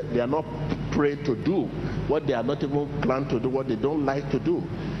intended, they are not prayed to do, what they are not even planned to do, what they don't like to do.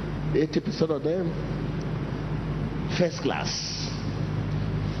 80% of them, first class.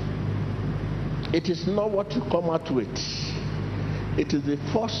 It is not what you come out with. It is the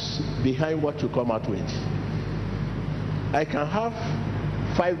force behind what you come out with. I can have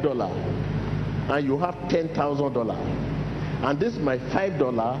 $5 and you have $10,000. And this my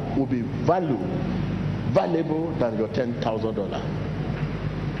 $5 will be valuable than your $10,000.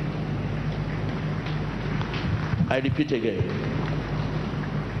 I repeat again.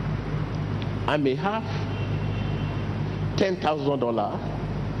 I may have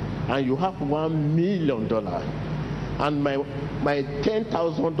 $10,000 and you have $1 million, and my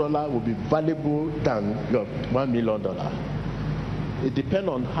 $10,000 will be valuable than your $1 million. It depends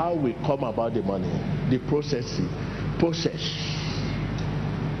on how we come about the money, the process.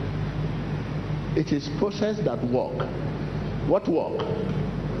 It is process that work. What work?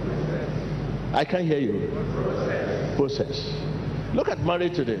 I can't hear you. Process. Look at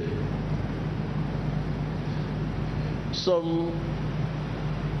marriage today.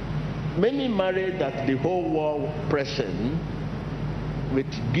 Many married that the whole world present with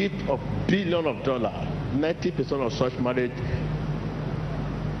gift of billions of dollars. 90% of such marriage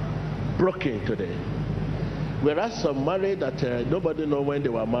broken today. Whereas some married that nobody know when they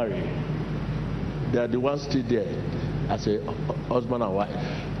were married, they are the ones still there as a husband and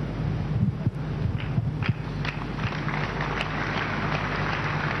wife.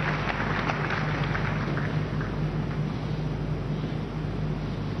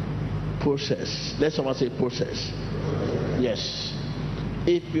 Process. Let someone say process. Yes.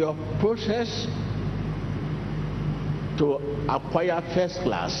 If your process to acquire first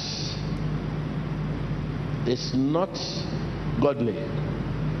class is not godly,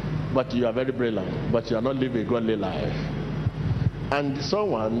 but you are very brilliant, but you are not living a godly life, and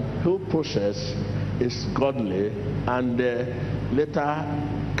someone who process is godly and later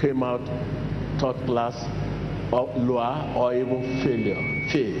came out third class or lower or even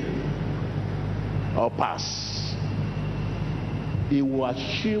fail or pass, he will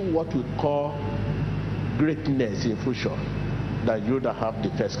achieve what we call greatness in future than you that have the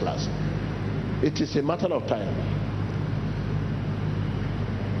first class. It is a matter of time.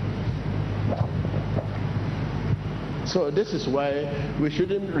 So this is why we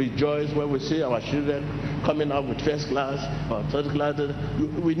shouldn't rejoice when we see our children coming out with first class or third class.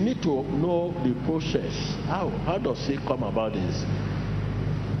 We need to know the process. How does it come about this?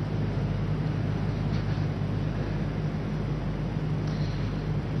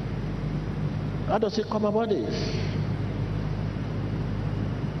 How does it come about this?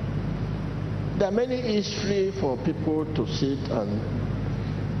 There are many history for people to sit and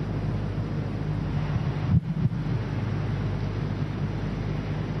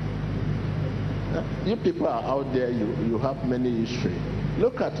you people are out there, you have many history.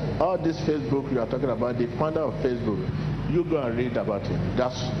 Look at all this Facebook you are talking about, the founder of Facebook. You go and read about him.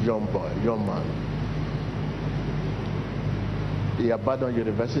 That's young boy, young man. He abandoned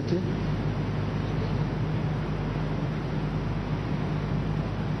university.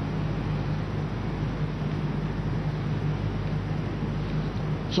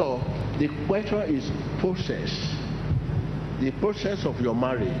 So the question is process. The process of your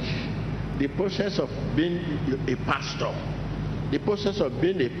marriage, the process of being a pastor, the process of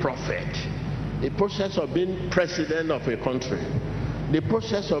being a prophet, the process of being president of a country, the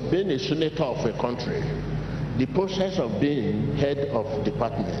process of being a senator of a country, the process of being head of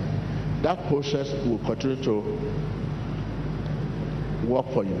department. That process will continue to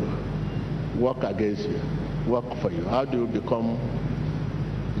work for you, work against you, work for you. How do you become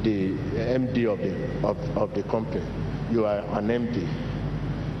the MD of the company? You are an MD.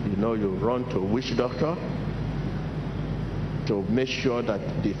 You know, you run to which doctor to make sure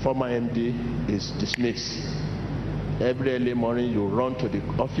that the former MD is dismissed. Every early morning you run to the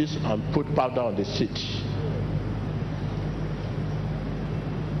office and put powder on the seat.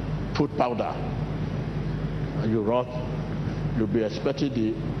 Put powder. And you run. You'll be expecting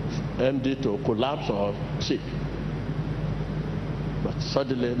the MD to collapse or sick. But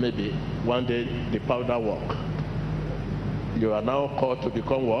suddenly, maybe one day, the powder work. You are now called to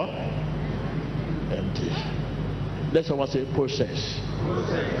become what? Empty. Let someone say process.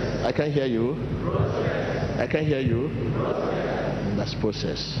 I can't hear you. I can't hear you. That's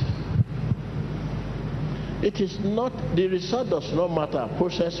process. It is not, the result does not matter,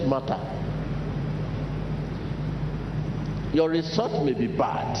 process matter. Your result may be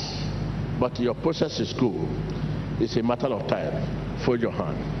bad, but your process is good. It's a matter of time. Fold your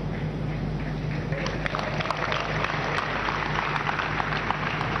hand.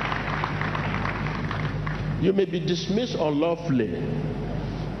 You may be dismissed unlawfully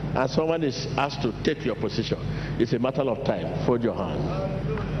and someone is asked to take your position. It's a matter of time. Fold your hand.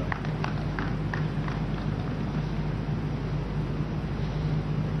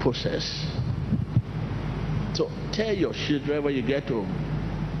 Process. So tell your children when you get home,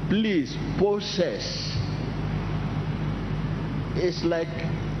 please process. It's like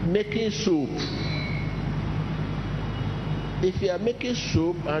making soup. If you are making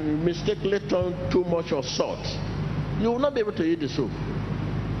soup and you mistakenly turn too much of salt, you will not be able to eat the soup,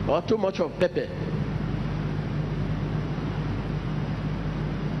 or too much of pepper.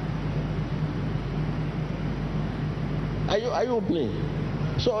 Are you opening?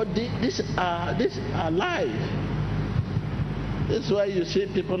 So these are life. This is why you see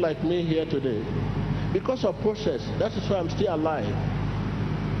people like me here today. Because of process. That is why I'm still alive.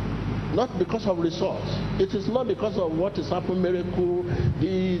 Not because of results. It is not because of what is happening, miracle,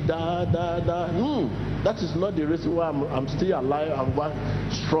 that is not the reason why I'm still alive and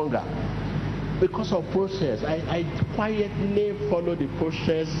stronger. Because of process. I quietly follow the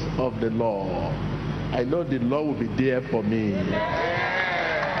process of the law. I know the law will be there for me.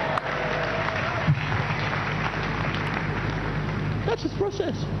 That is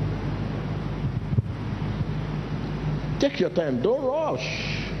process. Take your time. Don't rush.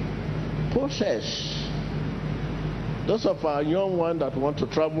 Process. Those of our young ones that want to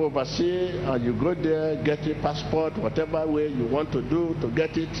travel overseas and you go there, get a passport, whatever way you want to do to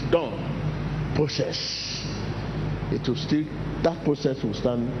get it done. Process. It will still, that process will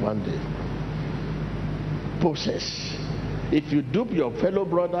stand one day. Process. If you dupe your fellow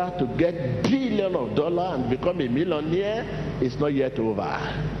brother to get billions of dollars and become a millionaire, it's not yet over.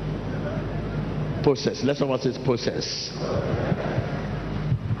 Process. Let someone say process.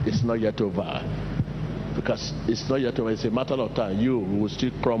 It's not yet over. Because it's not yet over. It's a matter of time. You will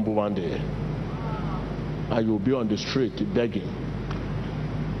still crumble one day. And you will be on the street begging.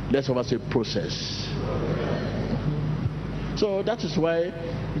 Let someone say process. So that is why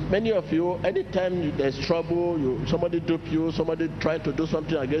many of you, anytime there's trouble, somebody dupe you, somebody try to do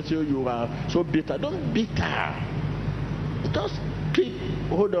something against you, you are so bitter. Don't be bitter. Just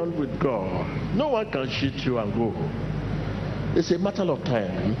hold on with God. No one can cheat you and go. It's a matter of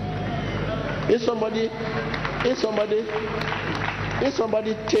time. If somebody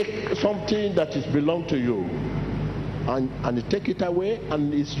take something that is belong to you and you take it away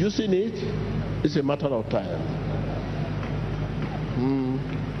and is using it, it's a matter of time.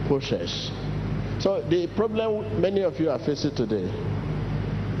 Process. So the problem many of you are facing today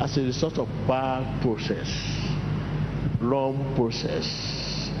as a result of bad process, wrong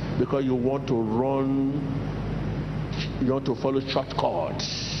process, because you want to follow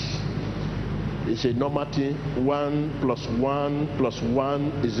shortcuts. It's a normal thing. 1 plus 1 plus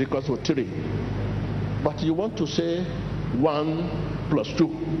 1 is equal to 3. But you want to say 1 plus 2.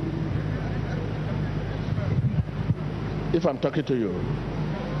 If I'm talking to you,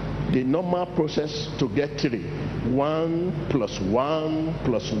 the normal process to get 3, 1 plus 1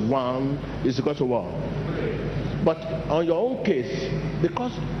 plus 1 is equal to what? But on your own case,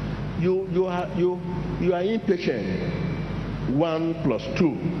 because you are impatient, 1 plus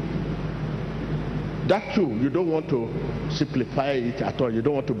 2. That 2, you don't want to simplify it at all. You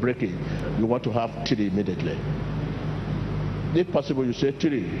don't want to break it. You want to have 3 immediately. If possible, you say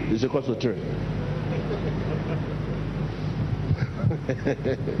 3 is equal to 3.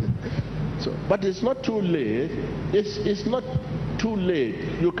 So, but it's not too late. It's not too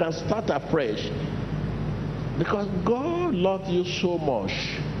late. You can start afresh. Because God loves you so much.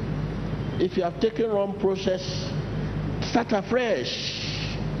 If you have taken wrong process, start afresh.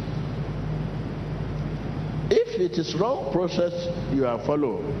 If it is wrong process you are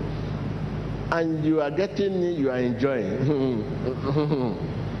following, and you are getting it, you are enjoying.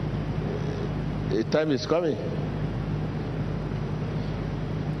 The time is coming.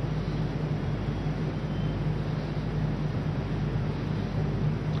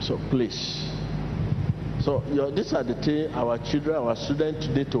 So please. So these are the things our children, our students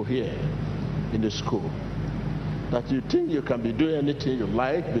need to hear in the school. That you think you can be doing anything you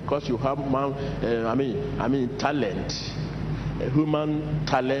like because you have talent, human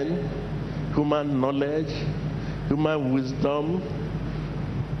talent, human knowledge, human wisdom,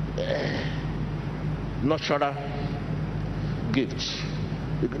 natural gifts.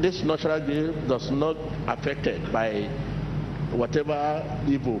 This natural gift does not affected by whatever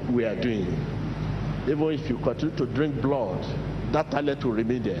evil we are doing. Even if you continue to drink blood, that talent will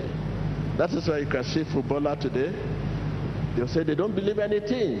remain there. That is why you can see footballers today. They'll say they don't believe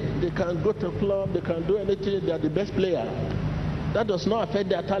anything. They can go to a club, they can do anything, they are the best player. That does not affect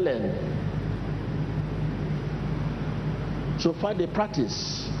their talent. So far they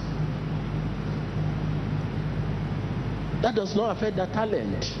practice. That does not affect their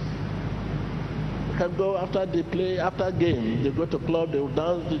talent. They can go after they play, after game, they go to club, they will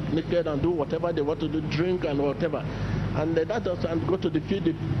dance naked and do whatever they want to do, drink and whatever. And that does, and go to the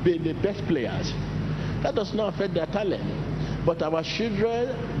field, the best players. That does not affect their talent. But our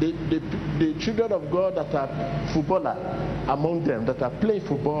children, the children of God that are footballer among them, that are playing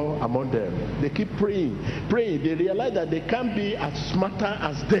football among them, they keep praying. They realize that they can't be as smarter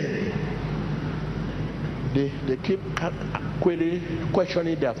as them. They keep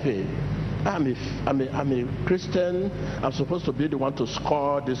questioning their faith. I'm a Christian. I'm supposed to be the one to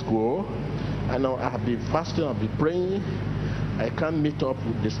score this goal. I know I have been fasting. I've been praying. I can't meet up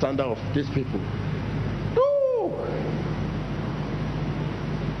with the standard of these people. No.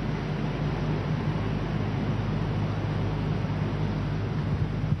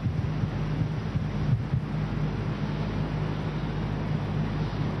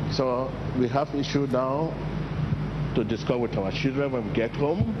 So we have issue now to discuss with our children when we get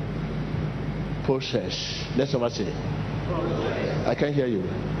home. Process. Let's over say. Process. I can't hear you.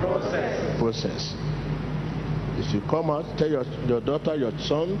 Process. If you come out, tell your daughter, your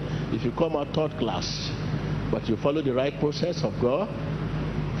son, if you come out third class, but you follow the right process of God,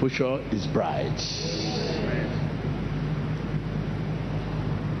 future is bright.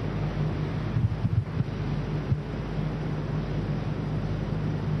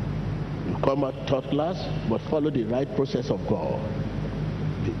 You come out third class, but follow the right process of God.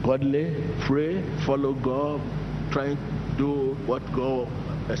 Be godly, pray, follow God, try to do what God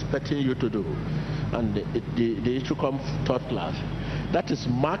is expecting you to do. And the issue comes third class. That is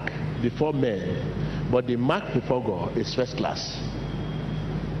mark before men, but the mark before God is first class.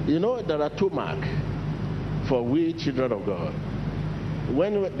 You know, there are two marks for we children of God.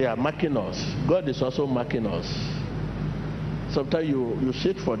 When they are marking us, God is also marking us. Sometimes you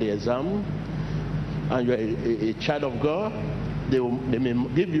sit for the exam and you're a child of God. They may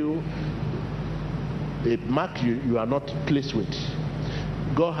give you a mark you are not pleased with.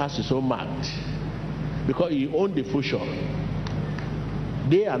 God has his own mark because he owns the future.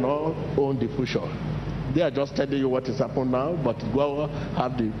 They are not own the future. They are just telling you what is happening now, but God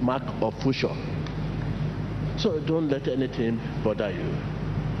have the mark of future. So don't let anything bother you.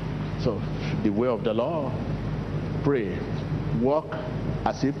 So the way of the Lord, pray, walk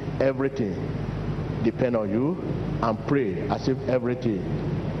as if everything depends on you, and pray as if everything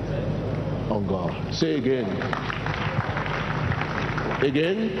on God. Say again.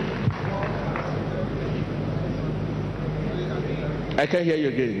 Again. I can hear you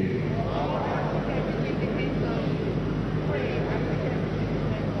again.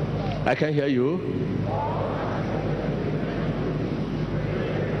 I can hear you.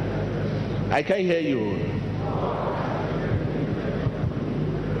 I can hear you.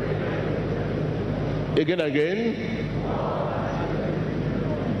 Again.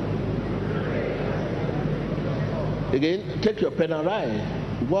 Again, take your pen and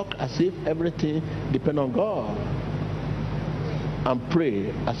write. Walk as if everything depends on God. And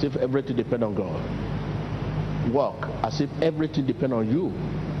pray as if everything depends on God. Walk as if everything depends on you.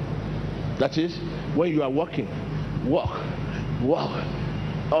 That is, when you are walking, walk.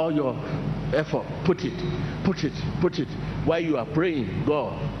 All your effort, put it. While you are praying,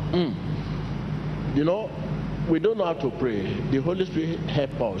 God. You know, we don't know how to pray. The Holy Spirit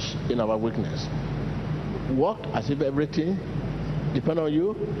helps us in our weakness. Walk as if everything depends on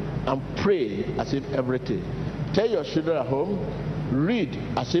you, and pray as if everything. Tell your children at home, read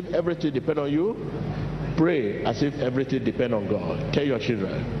as if everything depends on you, pray as if everything depends on God. Tell your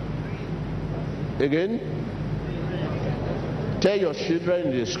children. Again, tell your children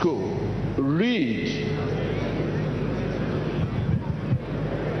in the school, read.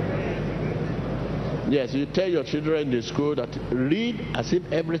 Yes, you tell your children in the school that read as if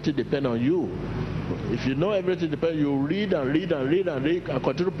everything depends on you. If you know everything depends, you read and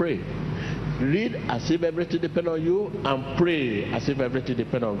continue to pray. Read as if everything depends on you, and pray as if everything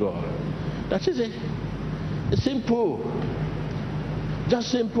depends on God. That is it. It's simple. Just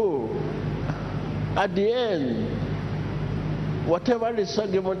simple. At the end, whatever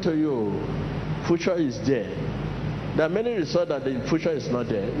result given to you, future is there. There are many results that the future is not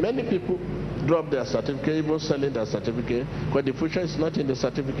there. Many people drop their certificate, even selling their certificate, but the future is not in the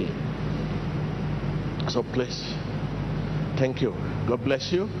certificate. So please, thank you. God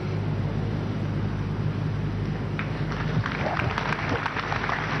bless you.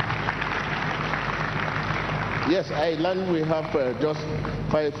 Yes, I learned we have just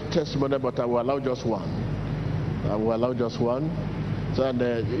 5 testimonies, but I will allow just one. So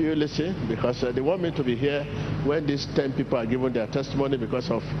you listen, because they want me to be here when these 10 people are giving their testimony because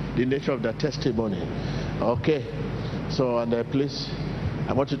of the nature of their testimony. Okay. So please,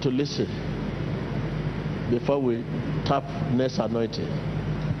 I want you to listen before we tap next anointing.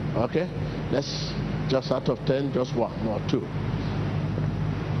 Okay? Let's just out of 10, just 1 or 2.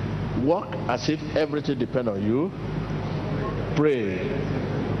 Walk as if everything depends on you. Pray.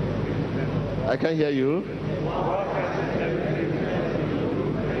 I can't hear you.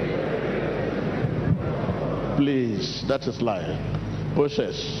 Please, that is lie.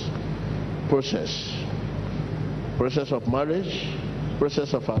 Process of marriage,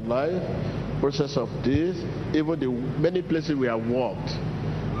 process of our life, process of this. Even the many places we have worked,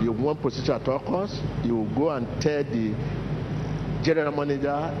 you want position at all costs, you will go and tell the general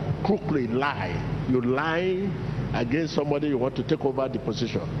manager, crookedly lie. You lie against somebody you want to take over the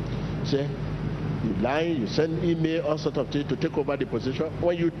position. See, you lie, you send email, all sorts of things to take over the position.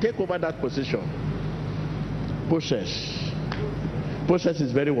 When you take over that position, process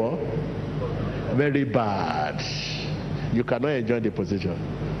is very what? Very bad. You cannot enjoy the position.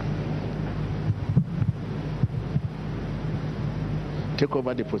 Take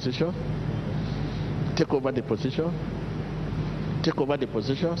over the position. Take over the position. Take over the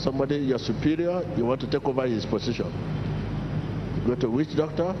position. Somebody, your superior, you want to take over his position. You go to witch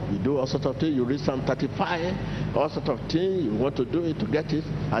doctor, you do all sorts of things, you read Psalm 35, all sorts of things, you want to do it to get it.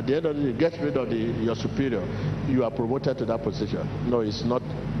 At the end of the day, you get rid of your superior. You are promoted to that position. No, it's not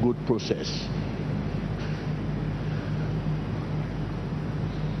good process.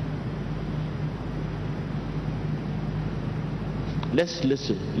 Let's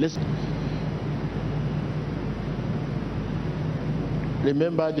listen.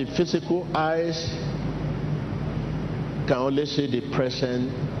 Remember, the physical eyes can only see the present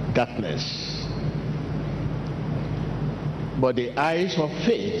darkness, but the eyes of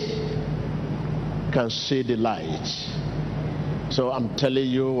faith can see the light. So I'm telling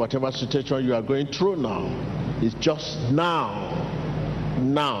you, whatever situation you are going through now, it's just now.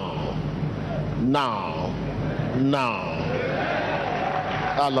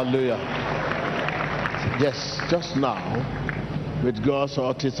 Hallelujah. Yes, just now. With God,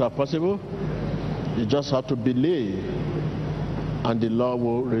 all things are possible. You just have to believe, and the Lord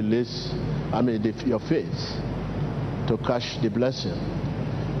will release, your faith to catch the blessing.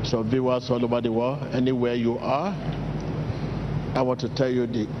 So viewers all over the world, anywhere you are, I want to tell you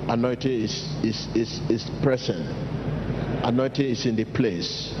the anointing is present. Anointing is in the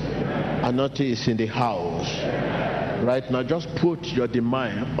place. Anointing is in the house. Right now, just put your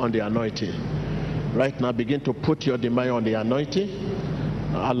demand on the anointing. Right now, begin to put your demand on the anointing.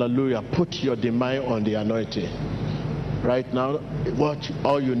 Hallelujah. Put your demand on the anointing. Right now, watch,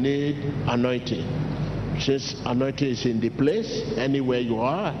 all you need, anointing. Since anointing is in the place, anywhere you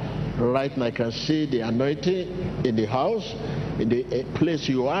are, right now I can see the anointing in the house, in the place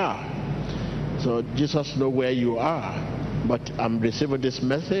you are. So Jesus knows where you are. But I'm receiving this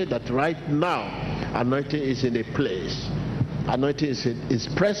message that right now, anointing is in a place. Anointing is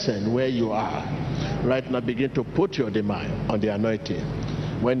present where you are. Right now, begin to put your demand on the anointing.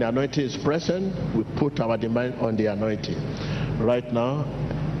 When the anointing is present, we put our demand on the anointing. Right now,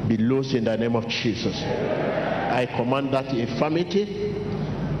 be loose in the name of Jesus. I command that infirmity.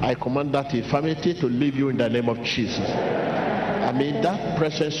 I command that infirmity to leave you in the name of Jesus. That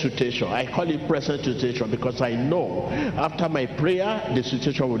present situation, I call it present situation because I know after my prayer, the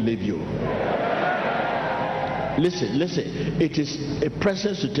situation will leave you. Listen, it is a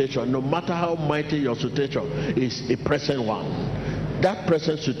present situation. No matter how mighty your situation is, a present one. That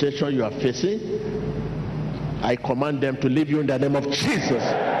present situation you are facing, I command them to leave you in the name of Jesus.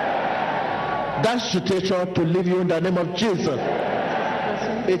 That situation to leave you in the name of Jesus.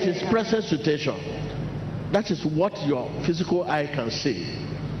 It is present situation. That is what your physical eye can see.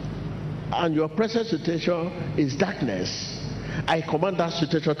 And your present situation is darkness. I command that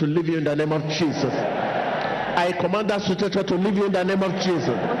situation to leave you in the name of Jesus. I command that situation to leave you in the name of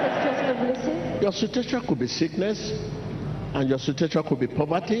Jesus. Your situation could be sickness, and your situation could be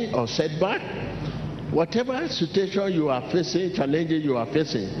poverty or setback. Whatever situation you are facing, challenges you are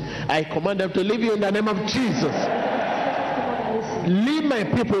facing, I command them to leave you in the name of Jesus. Leave my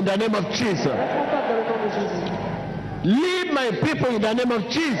people in the name of Jesus. Leave my people in the name of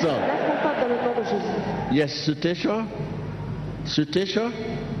Jesus. Yes, situation.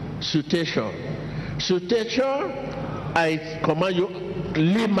 I command you,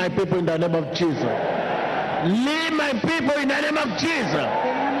 leave my people in the name of Jesus. Leave my people in the name of Jesus.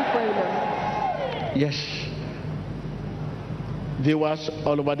 Yes. Viewers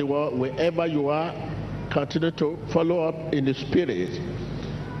all over the world, wherever you are, continue to follow up in the spirit.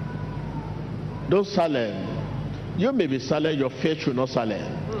 Don't silent. You may be silent, your faith should not silent.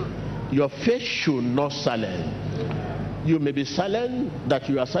 Your faith should not silent. You may be silent, that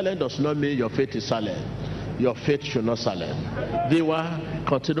you are silent does not mean your faith is silent. Your faith should not silent. Viewer,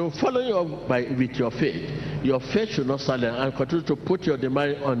 continue following up with your faith. Your faith should not silent, and continue to put your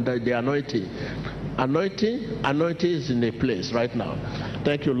demand on the anointing. Anointing is in a place right now.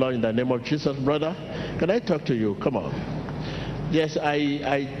 Thank you, Lord, in the name of Jesus. Brother, can I talk to you? Come on. Yes,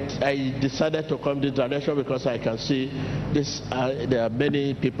 I decided to come this direction because I can see this. There are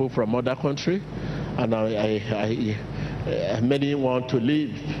many people from other countries, and many want to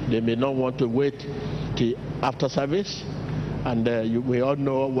leave. They may not want to wait till after service, and we all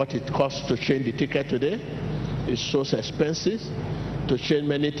know what it costs to change the ticket today. It's so expensive. To change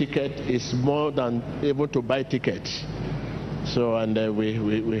many tickets is more than able to buy tickets. So, and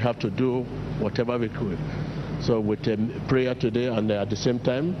we have to do whatever we could. So with prayer today, and at the same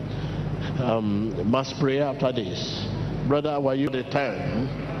time, mass prayer after this. Brother, were you the time?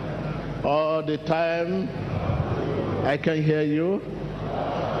 All the time, I can hear you.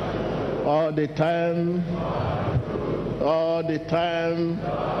 All the time,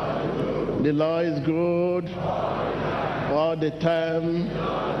 the Lord is good. All the time,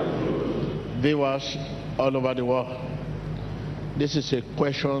 viewers all over the world. This is a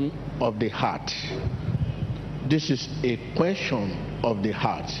question of the heart. This is a question of the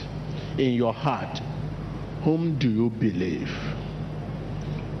heart. In your heart, whom do you believe?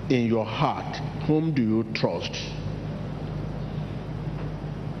 In your heart, whom do you trust?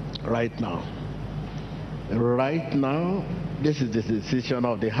 Right now. Right now, this is the decision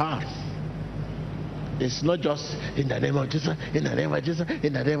of the heart. It's not just in the name of Jesus, in the name of Jesus,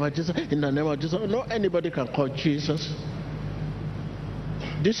 in the name of Jesus, in the name of Jesus. No, anybody can call Jesus.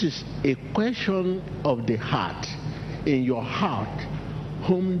 This is a question of the heart. In your heart,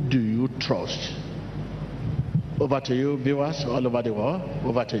 whom do you trust? Over to you, viewers all over the world.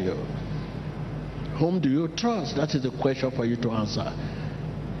 Over to you. Whom do you trust? That is the question for you to answer.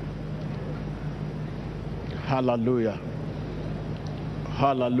 Hallelujah.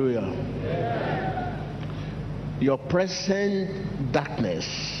 Hallelujah. Your present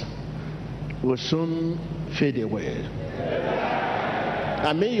darkness will soon fade away.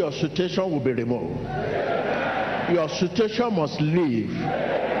 I mean, your situation will be removed. Your situation must leave.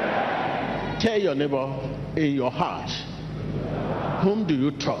 Tell your neighbor, in your heart, whom do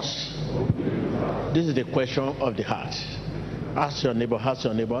you trust? This is the question of the heart. Ask your neighbor,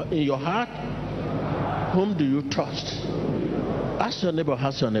 in your heart, whom do you trust? Ask your neighbor,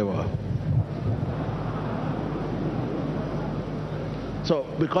 So,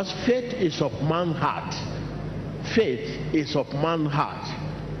 because faith is of man's heart. Faith is of man's heart.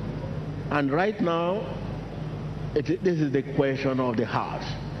 And right now, this is the question of the heart.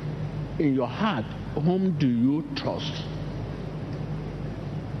 In your heart, whom do you trust?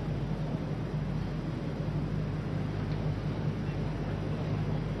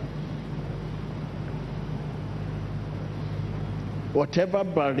 Whatever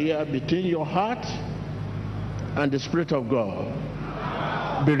barrier between your heart and the Spirit of God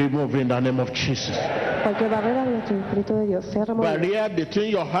be removed in the name of Jesus. Barrier between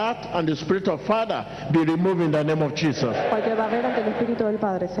your heart and the Spirit of Father be removed in the name of Jesus.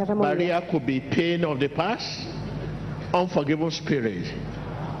 Barrier could be pain of the past, unforgiving spirit.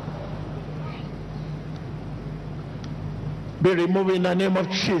 Be removed in the name of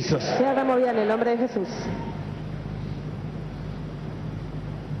Jesus.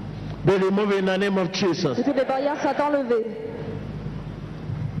 Be removed in the name of Jesus.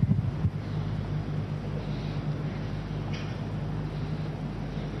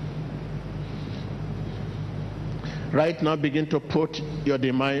 Right now, begin to put your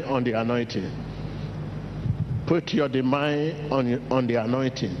demand on the anointing. Put your demand on the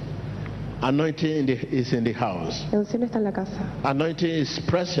anointing. Anointing is in the house. Anointing is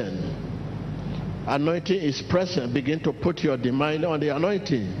present. Anointing is present. Begin to put your demand on the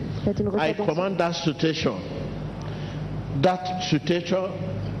anointing. I command that situation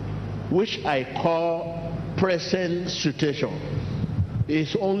which I call present situation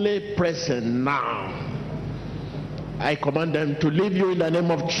is only present now. I command them to leave you in the name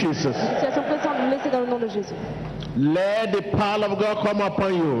of Jesus. Let the power of God come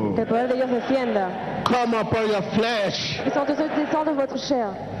upon you. Come upon your flesh.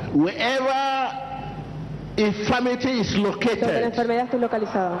 Wherever infirmity is located,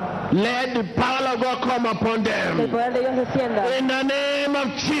 let the power of God come upon them. In the name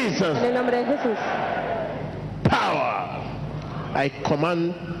of Jesus. Power. I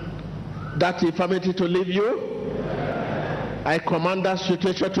command that infirmity to leave you. I command that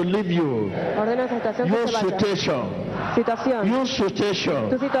situation to leave you. Your situation. Your situation.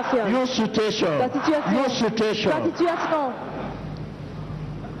 Your situation. Your situation.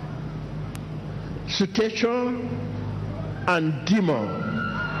 Situation and demon.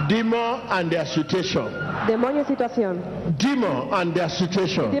 Demon and their situation. Demonio, situación. Demon and their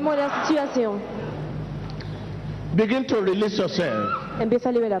situation. Demonio, situación. Begin to release yourself. Empieza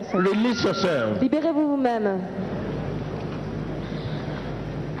a liberarse. Release yourself. Libérez-vous vous-même.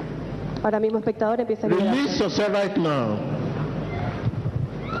 Ahora mismo, espectador, empieza a Release liberarse. yourself right now.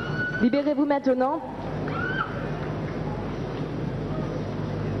 Libérez-vous maintenant.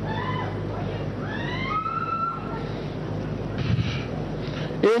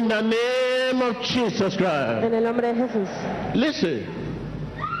 In the name of Jesus Christ. En el nombre de Jesús. Listen.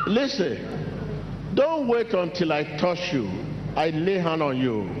 Listen. Don't wait until I touch you. I lay hand on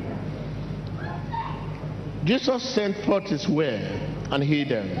you. Jesus sent forth his word and healed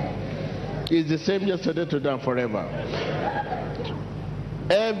them. He's the same yesterday, today, and forever.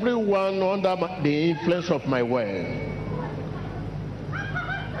 Everyone under the influence of my word,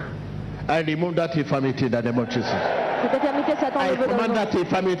 I remove that infirmity in the name of Jesus. I command that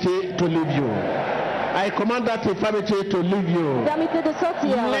infirmity to leave you. I command that infirmity to leave you.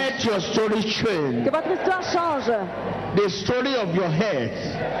 Let your story change. Que votre histoire change. The story of your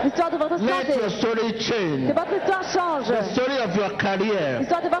head. L'histoire de votre Let santé. your story change. Que votre histoire change. The story of your career.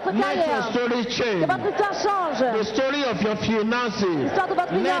 L'histoire de votre Let your carrière. story change. Que votre histoire change. The story of your finances. L'histoire de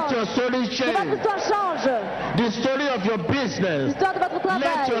votre Let finance. your story Que votre change. histoire change. The story of your business. L'histoire de votre Let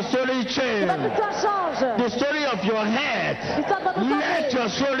travail. your story Que votre change. histoire change. The story of your head. L'histoire de votre Let santé. your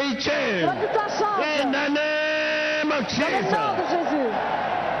story Que change. votre histoire change. In the name of Dans le nom de Jesus. Jésus.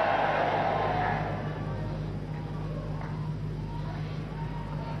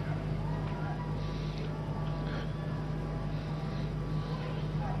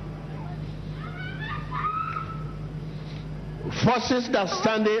 Forces that are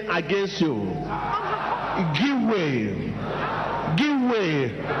standing against you, give way, give way,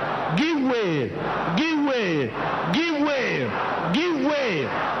 give way, give way, give way, give way,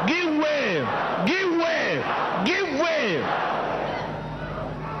 give way, give way, give way.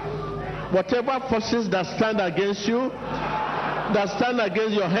 Whatever forces that stand against you, that stand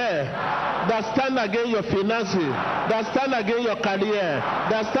against your hair, that stand against your finances, that stand against your career,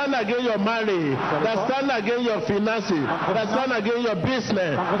 that stand against your marriage, that stand against your finances, that stand against your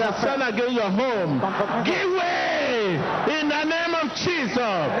business, that stand against your home. Give way in the name of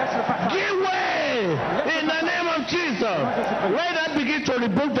Jesus. Give way in the name of Jesus. Let that begin to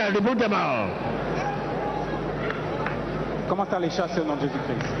rebuke them out. Commence à les chasser au nom de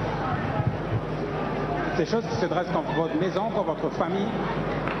Jésus-Christ. Ces choses qui se dressent contre votre maison, contre votre famille,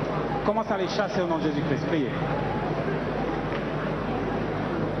 commence à les chasser au nom de Jésus-Christ. Priez.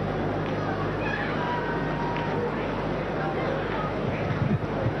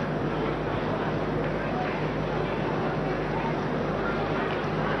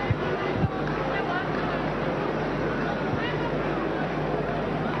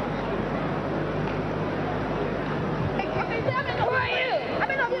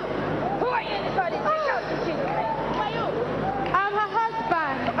 I'm her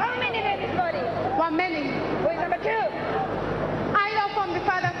husband. How many babies, buddy? One many. Who is number 2? I know from the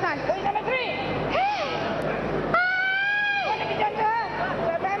father's Who side. is number 3? What have you done to her? To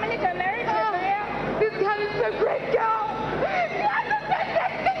her family, to her marriage, to her career? This girl is a great girl. She has the best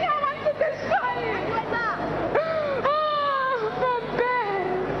destiny. I want to destroy it. What's up? My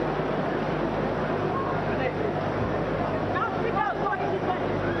bed. Now speak out. Go ahead, keep going.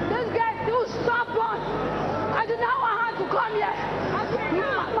 This girl is too stubborn. I do not want her to come here.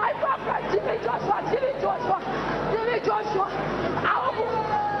 My prophet, Jimmy Joshua.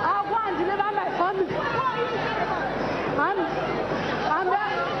 I'll go and deliver my family.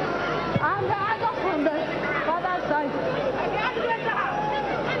 I'm the idol from the father's side.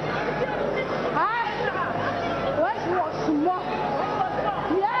 When she was small.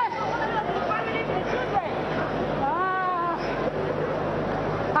 Yes.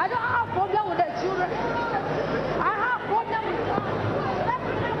 I don't have problem with the children. I have problem with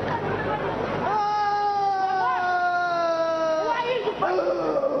why is it?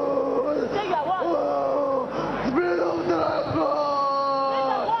 Say your what? Spirit of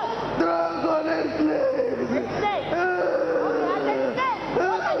dragon and slave. Snake.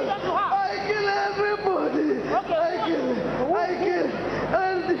 What have you done to her? I kill everybody. I kill,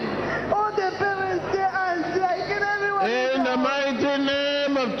 and all the parents they I kill everyone. In the mighty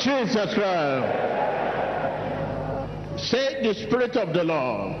name of Jesus Christ, say the Spirit of the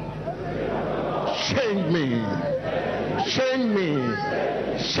Lord, change me, change me,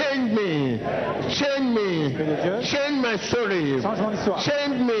 change me, change me, change my story, Change mon histoire.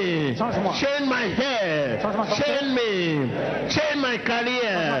 change me, Change-moi. change my hair, Change ma santé. change me, change my Change ma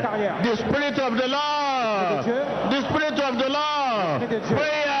career. carrière. The Spirit of the Lord, L'Esprit de Dieu. the Spirit of the Lord, L'Esprit de Dieu.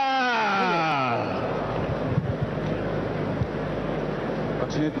 prayer.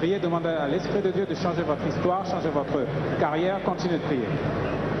 Continue. Continuez de prier, demandez à l'Esprit de Dieu de changer votre histoire, changer votre carrière, continuez de prier.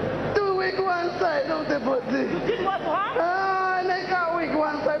 To weak one side of the body. This was wrong. I can't weak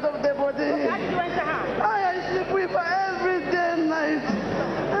one side of the body. That's the answer. I sleep with her every day and night.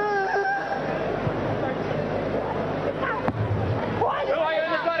 Who are you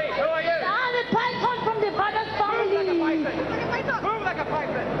in the body? Who are you? I'm a python from the father's family. Move like a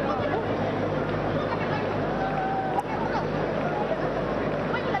python.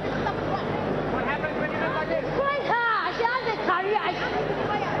 What happens when you live like this? Destroy her. She has a career.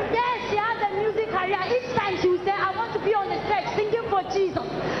 Yes, she has a music career. Each time she will say, I want to be on the stage singing for Jesus.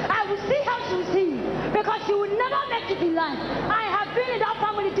 I will see how she will sing because she will never make it in life. I have been in that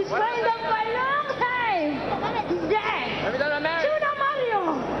family destroying them for a long time. Yes. Have you done a She marriage? will not marry you.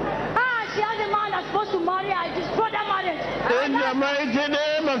 She has a man that's supposed to marry her. I destroy that marriage. In the mighty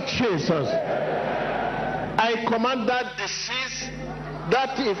name of Jesus, I command that disease,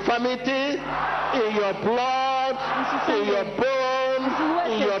 that infirmity in your blood, in your bones,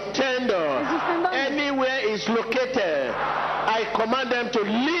 in your tendon, anywhere is located, I command them to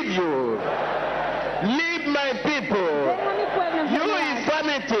leave you. Leave my people. You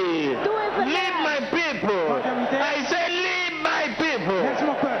infirmity, leave my people. I say leave my people. Laisse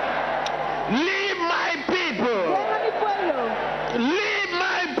mon peuple. Leave my people. Leave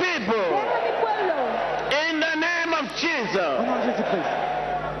my people. In the name of Au Jesus. nom de Jésus-Christ.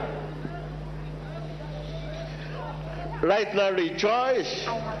 Right now, rejoice.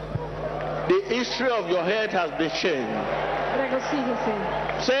 The history of your head has been changed.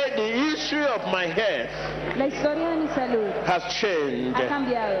 Regocíjese. Say, the history of my head La historia de mi salud has changed. ha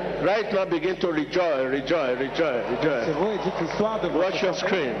cambiado. Right now, begin to rejoice, rejoice, rejoice, C'est rejoice. vous et dites l'histoire de votre Watch your santé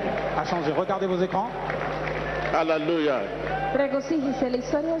screen. a changé. Regardez vos écrans. Hallelujah. Regocíjese. La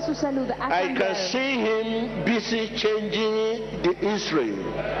historia de su salud ha I can cambiado. see him busy changing the history.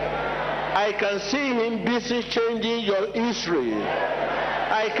 I can see him busy changing your history.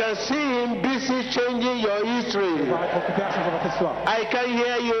 I can see him busy changing your history. Vous va être occupé à changer votre histoire. I can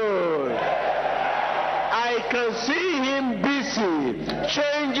hear you. I can see him busy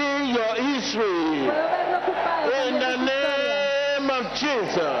changing your history. Puedo verlo ocupado In the cambiando su historia. name of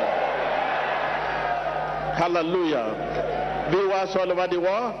Jesus. Hallelujah. Viewers all over the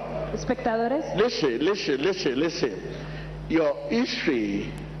world, Espectadores, listen, listen, listen, listen. Your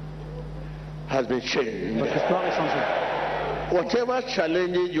history has been changed. Votre histoire est changée. Whatever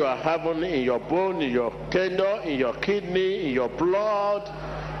challenges you are having in your bone, in your tendon, in your kidney, in your blood,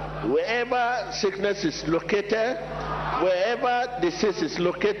 wherever sickness is located, wherever disease is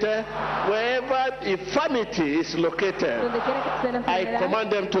located, wherever infirmity is located, donde quiera que esté la I enfermedad,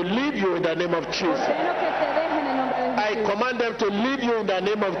 command them to leave you in the name of Jesus. ordeno que te dejen en el nombre de I Jesús. command them to leave you in the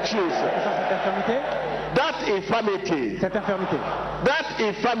name of Jesus. Cette infirmité, That infirmity, cette infirmité, that Esta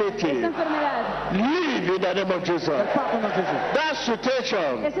infirmity, enfermedad, leave in the name of Jesus. elle part au nom de Jésus. That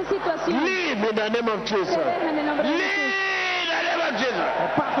situation, esa situación, leave in the name of Jesus. se deja en el nombre de Leave Jesús. in the name of Jesus.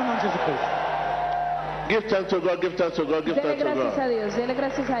 Elle part au nom de Jésus-Christ. Give thanks to God, give thanks to God, give Dele thanks to gracias a God. Dios, dele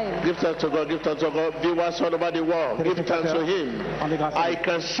gracias a Él. Give thanks to God, give thanks to God. Viewers all over the world, give thanks to Him. Rendez grâce à I lui.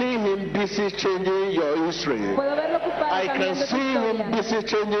 can see Him busy changing your history. Puedo verlo ocupado I can cambiando tu see Him historia. busy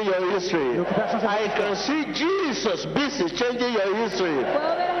changing your history. I can see Jesus busy changing your history.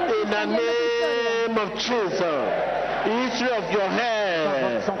 Puedo ver a Jesús In the cambiando tu historia. name of Jesus. History of your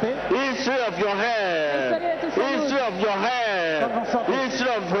hair. History of your hair. History of your hair. History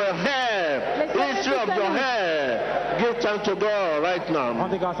of your hair. History of your hair. Give thanks to God right now.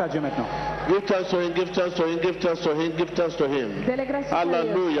 Rendez grâce à Dieu maintenant. Give thanks to Him, give thanks to Him, give thanks to Him, give thanks to Him. Dele gracias a Dios.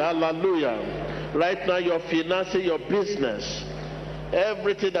 Hallelujah, hallelujah. Right now, your finances, your business,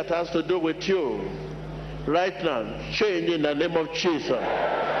 everything that has to do with you, right now, change in the name of Jesus.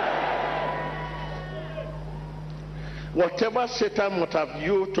 Whatever Satan might have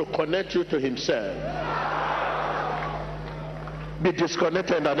used to connect you to himself, be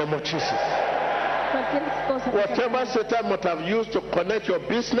disconnected in the name of Jesus. Cualquier cosa que Whatever Satan might have used to connect your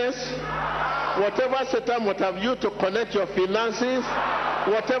business, whatever Satan might have used to connect your finances,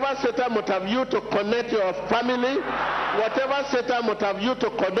 whatever Satan might have used to connect your family, whatever Satan might have used to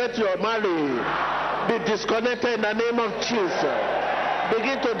connect your marriage, be disconnected in the name of Jesus.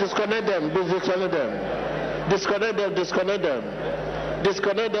 Begin to disconnect them, disconnect them. Disconnect them, disconnect them.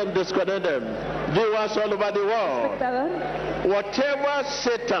 Disconnect them, disconnect them. Viewers all over the world. espectador, Whatever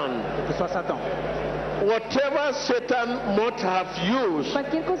Satan Que ce soit Satan Whatever Satan might have used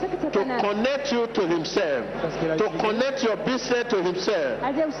Cualquier cosa que to Satanás connect you to himself, to connect your business to himself,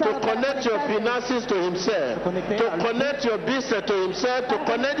 haya to usado para connect your conectarte, finances to himself, to connect your business to himself, to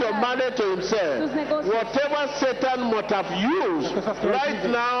connect your money to himself. tus negocios. Whatever Satan might have used, right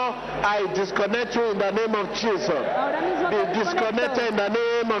now I disconnect you in the name of Jesus. ahora mismo Be te disconnected in desconecto. the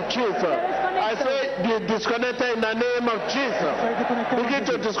name of Jesus. I say be disconnected in the name of Jesus. Begin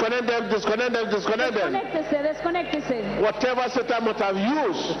to disconnect them, disconnect them, disconnect them. Desconéctese. Whatever Satan might have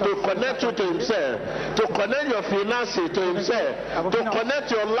used to connect you to himself, to connect your finances to himself, to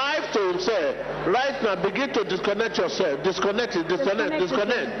connect your life to himself, right now begin to disconnect yourself. Disconnect it, disconnect,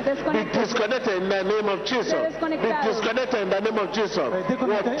 disconnect. Be disconnected in the name of Jesus. Be disconnected in the name of Jesus.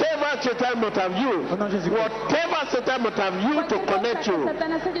 Whatever Satan might have used, whatever Satan might have used to connect you,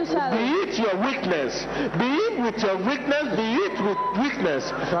 Satanás haya usado. be it your weakness, be it with your weakness, be it with weakness,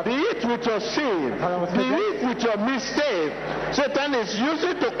 be it with your sin, be it with your mistake, Satan is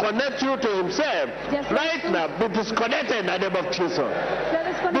using to connect you to himself. Right now, be disconnected in the name of Jesus.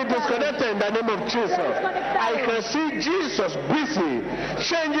 Be disconnected in the name of Jesus. I can see Jesus busy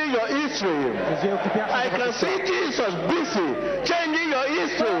changing your history. I can see Jesus busy changing your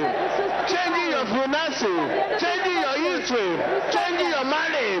history, changing your finances, changing your history, changing your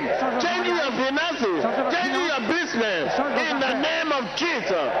money, changing your finances, changing your business. In the name of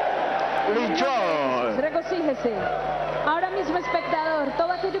Jesus, rejoice. Regocíjese. Ahora mismo, espectador,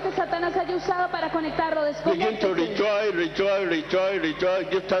 todo aquello que Satanás haya usado para conectarlo, Begin to desconéctese. rejoice, rejoice, rejoice, rejoice.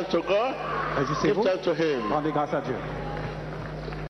 Give thanks to God. Give Réjouissez-vous. thanks to Him. Rendez grâce à Dieu.